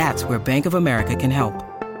 That's where Bank of America can help.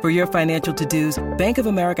 For your financial to-dos, Bank of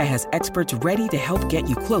America has experts ready to help get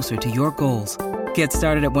you closer to your goals. Get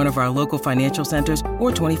started at one of our local financial centers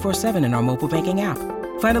or 24/7 in our mobile banking app.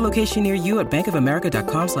 Find a location near you at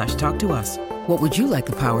bankofamerica.com/talktous. What would you like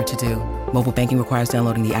the power to do? Mobile banking requires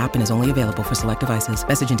downloading the app and is only available for select devices.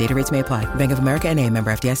 Message and data rates may apply. Bank of America N.A.,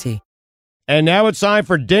 member FDIC. And now it's time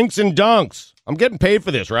for Dinks and Dunks. I'm getting paid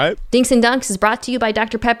for this, right? Dinks and Dunks is brought to you by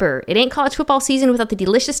Dr. Pepper. It ain't college football season without the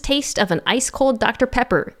delicious taste of an ice-cold Dr.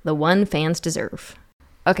 Pepper, the one fans deserve.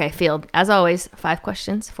 Okay, Field, as always, 5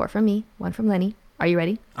 questions, 4 from me, 1 from Lenny. Are you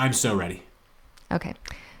ready? I'm so ready. Okay.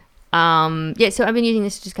 So I've been using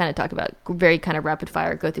this to just kind of talk about very kind of rapid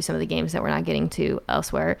fire, go through some of the games that we're not getting to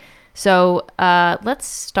elsewhere. So let's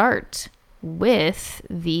start with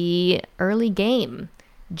the early game,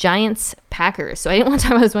 Giants-Packers. So I didn't want to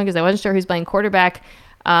talk about this one because I wasn't sure who's playing quarterback.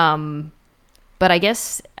 But I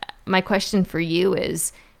guess my question for you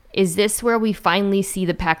is this where we finally see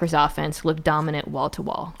the Packers offense look dominant wall to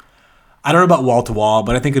wall? I don't know about wall to wall,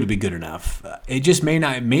 but I think it'll be good enough. It just may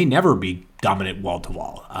never be dominant wall to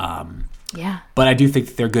wall. But I do think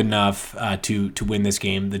that they're good enough to win this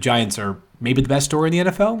game. The Giants are maybe the best story in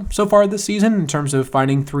the NFL so far this season in terms of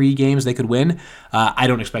finding 3 games they could win. I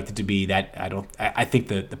don't expect it to be that. I think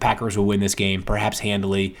the Packers will win this game, perhaps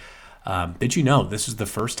handily. Did you know this is the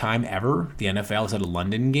first time ever the NFL has had a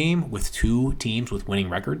London game with 2 teams with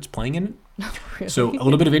winning records playing in it? Really? So a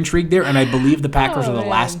little bit of intrigue there, and I believe the Packers are the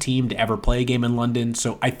last team to ever play a game in London,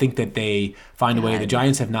 so I think that they find a way. The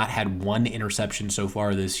Giants have not had 1 interception so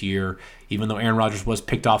far this year. Even though Aaron Rodgers was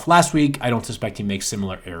picked off last week, I don't suspect he makes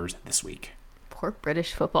similar errors this week. Poor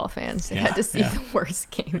British football fans. They had to see the worst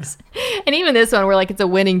games. And even this one, where like it's a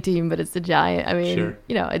winning team, but it's the Giant. I mean,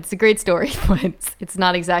 it's a great story, but it's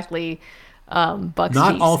not exactly Bucs.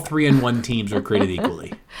 Not Chiefs. all 3-1 teams are created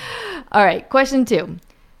equally. All right, question 2.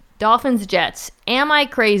 Dolphins, Jets. Am I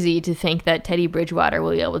crazy to think that Teddy Bridgewater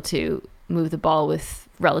will be able to move the ball with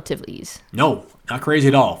relative ease? No, not crazy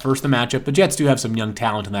at all. First, the matchup. The Jets do have some young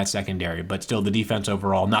talent in that secondary, but still the defense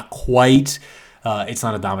overall, not quite. It's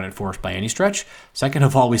not a dominant force by any stretch. Second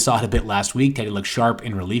of all, we saw it a bit last week. Teddy looked sharp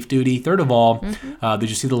in relief duty. Third of all, did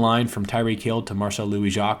you see the line from Tyreek Hill to Marcel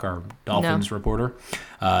Louis-Jacques, our Dolphins reporter?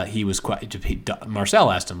 He was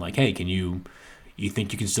Marcel asked him, like, hey, you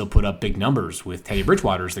think you can still put up big numbers with Teddy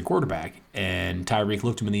Bridgewater as the quarterback? And Tyreek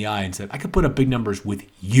looked him in the eye and said, I could put up big numbers with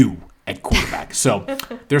you at quarterback. So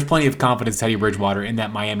there's plenty of confidence Teddy Bridgewater in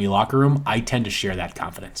that Miami locker room. I tend to share that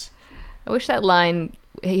confidence. I wish that line,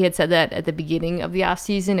 he had said that at the beginning of the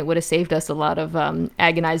offseason. It would have saved us a lot of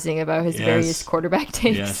agonizing about his various quarterback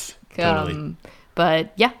takes. Yes, totally.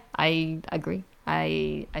 But yeah, I agree.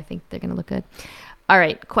 I think they're going to look good. All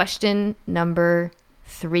right, question number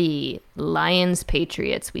 3, Lions,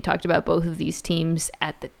 Patriots. We talked about both of these teams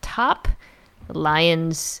at the top. The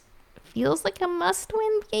Lions feels like a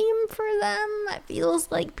must-win game for them. It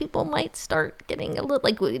feels like people might start getting a little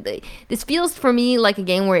like this feels for me like a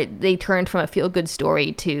game where they turned from a feel-good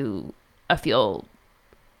story to a feel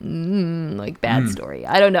bad story.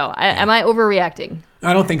 I don't know. Am I overreacting?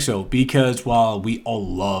 I don't think so, because while we all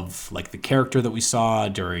love like the character that we saw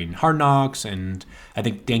during Hard Knocks, and I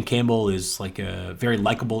think Dan Campbell is like a very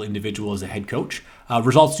likable individual as a head coach,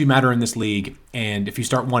 results do matter in this league, and if you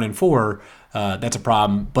start 1-4, that's a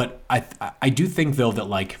problem. But I do think though that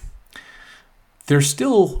like I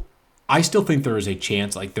still think there is a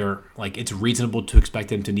chance it's reasonable to expect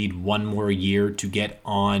them to need one more year to get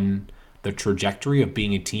on the trajectory of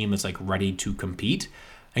being a team that's like ready to compete.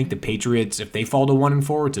 I think the Patriots, if they fall to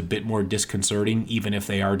 1-4, it's a bit more disconcerting, even if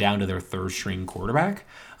they are down to their third string quarterback.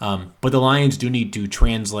 But the Lions do need to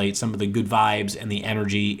translate some of the good vibes and the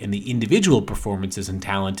energy and the individual performances and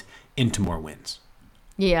talent into more wins.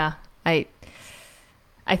 Yeah, I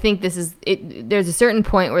think this is it. There's a certain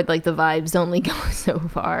point where like the vibes only go so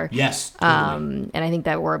far. Yes. Totally. And I think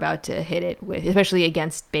that we're about to hit it with, especially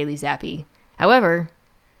against Bailey Zappi. However,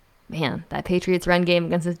 man, that Patriots run game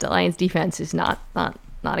against the Lions defense is not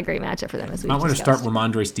a great matchup for them, as we I want to discussed. start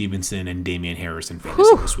Ramondre Stevenson and Damian Harris in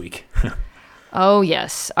fantasy this week. Oh,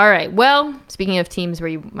 yes. All right. Well, speaking of teams where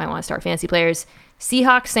you might want to start fantasy players,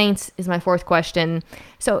 Seahawks Saints is my fourth question.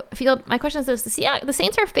 So, Field, my question is this. The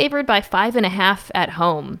Saints are favored by 5.5 at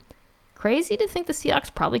home. Crazy to think the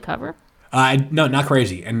Seahawks probably cover? No, not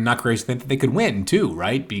crazy. And not crazy to think that they could win, too,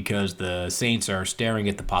 right? Because the Saints are staring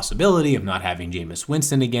at the possibility of not having Jameis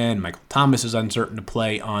Winston again. Michael Thomas is uncertain to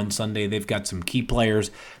play on Sunday. They've got some key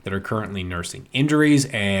players that are currently nursing injuries.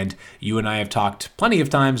 And you and I have talked plenty of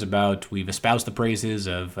times we've espoused the praises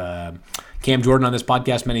of Cam Jordan on this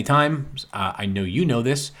podcast many times. I know you know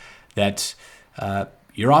this, that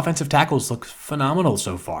your offensive tackles look phenomenal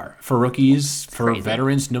so far. For rookies, for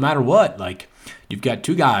veterans, no matter what. Like, you've got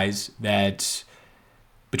two guys that,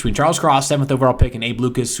 between Charles Cross, 7th overall pick, and Abe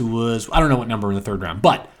Lucas, who was, I don't know what number in the third round,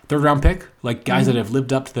 but third round pick, like guys that have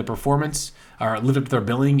lived up to their performance, or lived up to their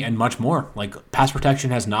billing, and much more. Like, pass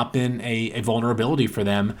protection has not been a vulnerability for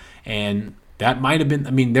them, and that might have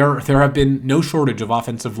been, there have been no shortage of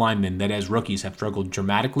offensive linemen that as rookies have struggled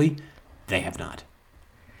dramatically. They have not.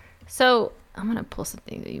 So, I'm going to pull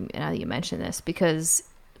something now that you mentioned this, because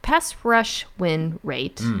pass rush win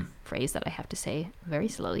rate, phrase that I have to say very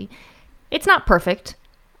slowly, it's not perfect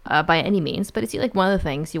by any means, but it's like one of the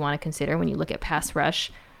things you want to consider when you look at pass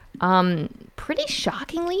rush. Pretty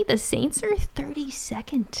shockingly, the Saints are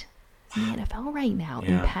 32nd in the NFL right now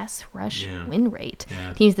in pass rush win rate.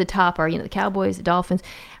 Yeah. Teams at the top are the Cowboys, the Dolphins,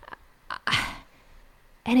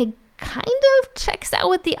 and it kind of checks out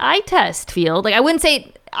with the eye test field. Like, I wouldn't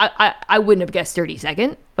say I wouldn't have guessed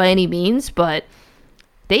 32nd by any means, but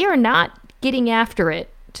they are not getting after it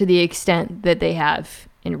to the extent that they have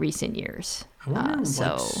in recent years. I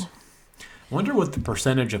wonder what the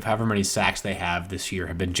percentage of however many sacks they have this year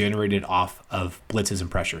have been generated off of blitzes and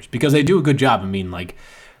pressures, because they do a good job. I mean, like,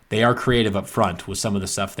 they are creative up front with some of the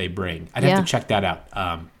stuff they bring. I'd have to check that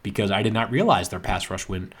out because I did not realize their pass rush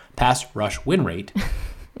win rate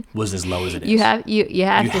was as low as it is. You have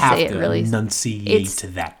to say it really. Enunciate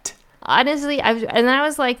that. Honestly, I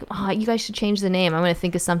was like, you guys should change the name. I'm going to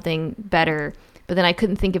think of something better. But then I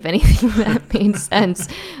couldn't think of anything that made sense.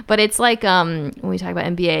 But it's like when we talk about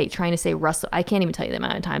NBA, trying to say Russell. I can't even tell you the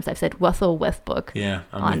amount of times I've said Russell Westbrook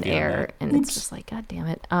on air. And it's just like, God damn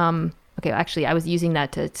it. Okay, actually, I was using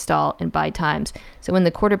that to stall and buy times. So when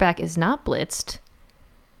the quarterback is not blitzed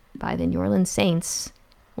by the New Orleans Saints,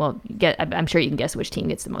 well, I'm sure you can guess which team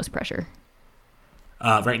gets the most pressure.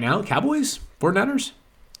 Right now, Cowboys? 49ers?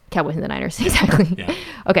 Cowboys and the Niners, exactly. Yeah.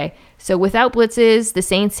 Okay, so without blitzes, the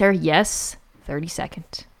Saints are,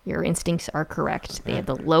 32nd. Your instincts are correct. They have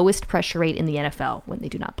the lowest pressure rate in the NFL when they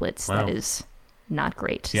do not blitz. Wow. That is not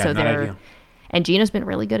great. Yeah, so not ideal. And Gino's been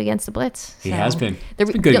really good against the blitz. He has been.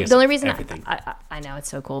 The only reason everything. I know, it's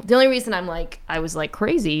so cool. The only reason I was like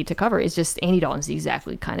crazy to cover is just Andy Dalton's the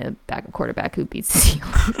exactly kind of backup quarterback who beats the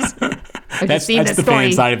Seahawks. That's the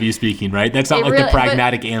fan side of you speaking, right? That's not the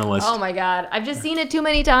pragmatic analyst. Oh my God. I've just seen it too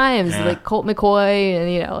many times. Yeah. Like Colt McCoy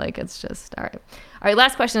and it's just, all right. All right,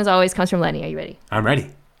 last question as always comes from Lenny. Are you ready? I'm ready.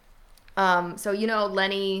 So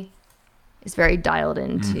Lenny is very dialed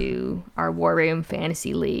into our War Room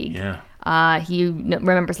Fantasy League. Yeah. He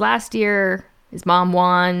remembers last year, his mom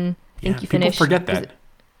won. I think you finished. People forget that.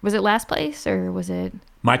 Was it last place or was it?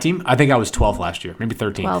 My team? I think I was 12th last year, maybe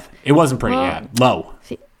 13th. 12. It wasn't pretty low.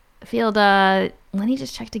 Field, Lenny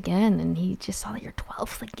just checked again, and he just saw that you're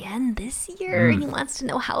 12th again this year, and he wants to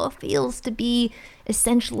know how it feels to be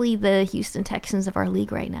essentially the Houston Texans of our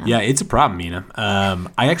league right now. Yeah, it's a problem, Mina.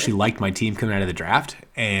 I actually liked my team coming out of the draft,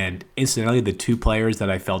 and incidentally, the two players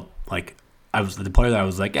that I felt like the player that I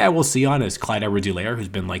was like, yeah, we'll see on is Clyde Edwards-Helaire, who's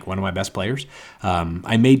been like one of my best players.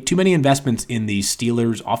 I made too many investments in the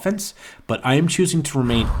Steelers offense, but I am choosing to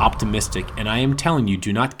remain optimistic, and I am telling you,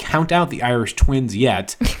 do not count out the Irish Twins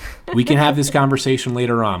yet. We can have this conversation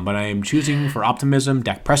later on, but I am choosing for optimism.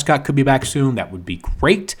 Dak Prescott could be back soon. That would be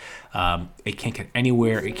great. It can't get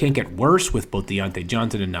anywhere. It can't get worse with both Deontay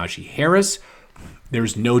Johnson and Najee Harris.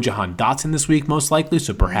 There's no Jahan Dotson this week, most likely,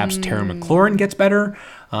 so perhaps Terry McLaurin gets better.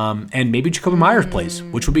 And maybe Jacoby Myers plays,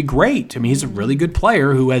 which would be great. I mean, he's a really good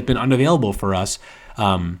player who has been unavailable for us.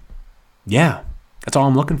 Yeah, that's all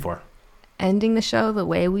I'm looking for. Ending the show the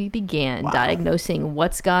way we began, diagnosing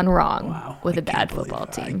what's gone wrong with a bad football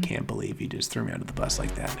team. I can't believe you just threw me under the bus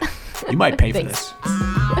like that. You might pay for this.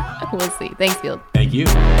 We'll see. Thanks, Field. Thank you.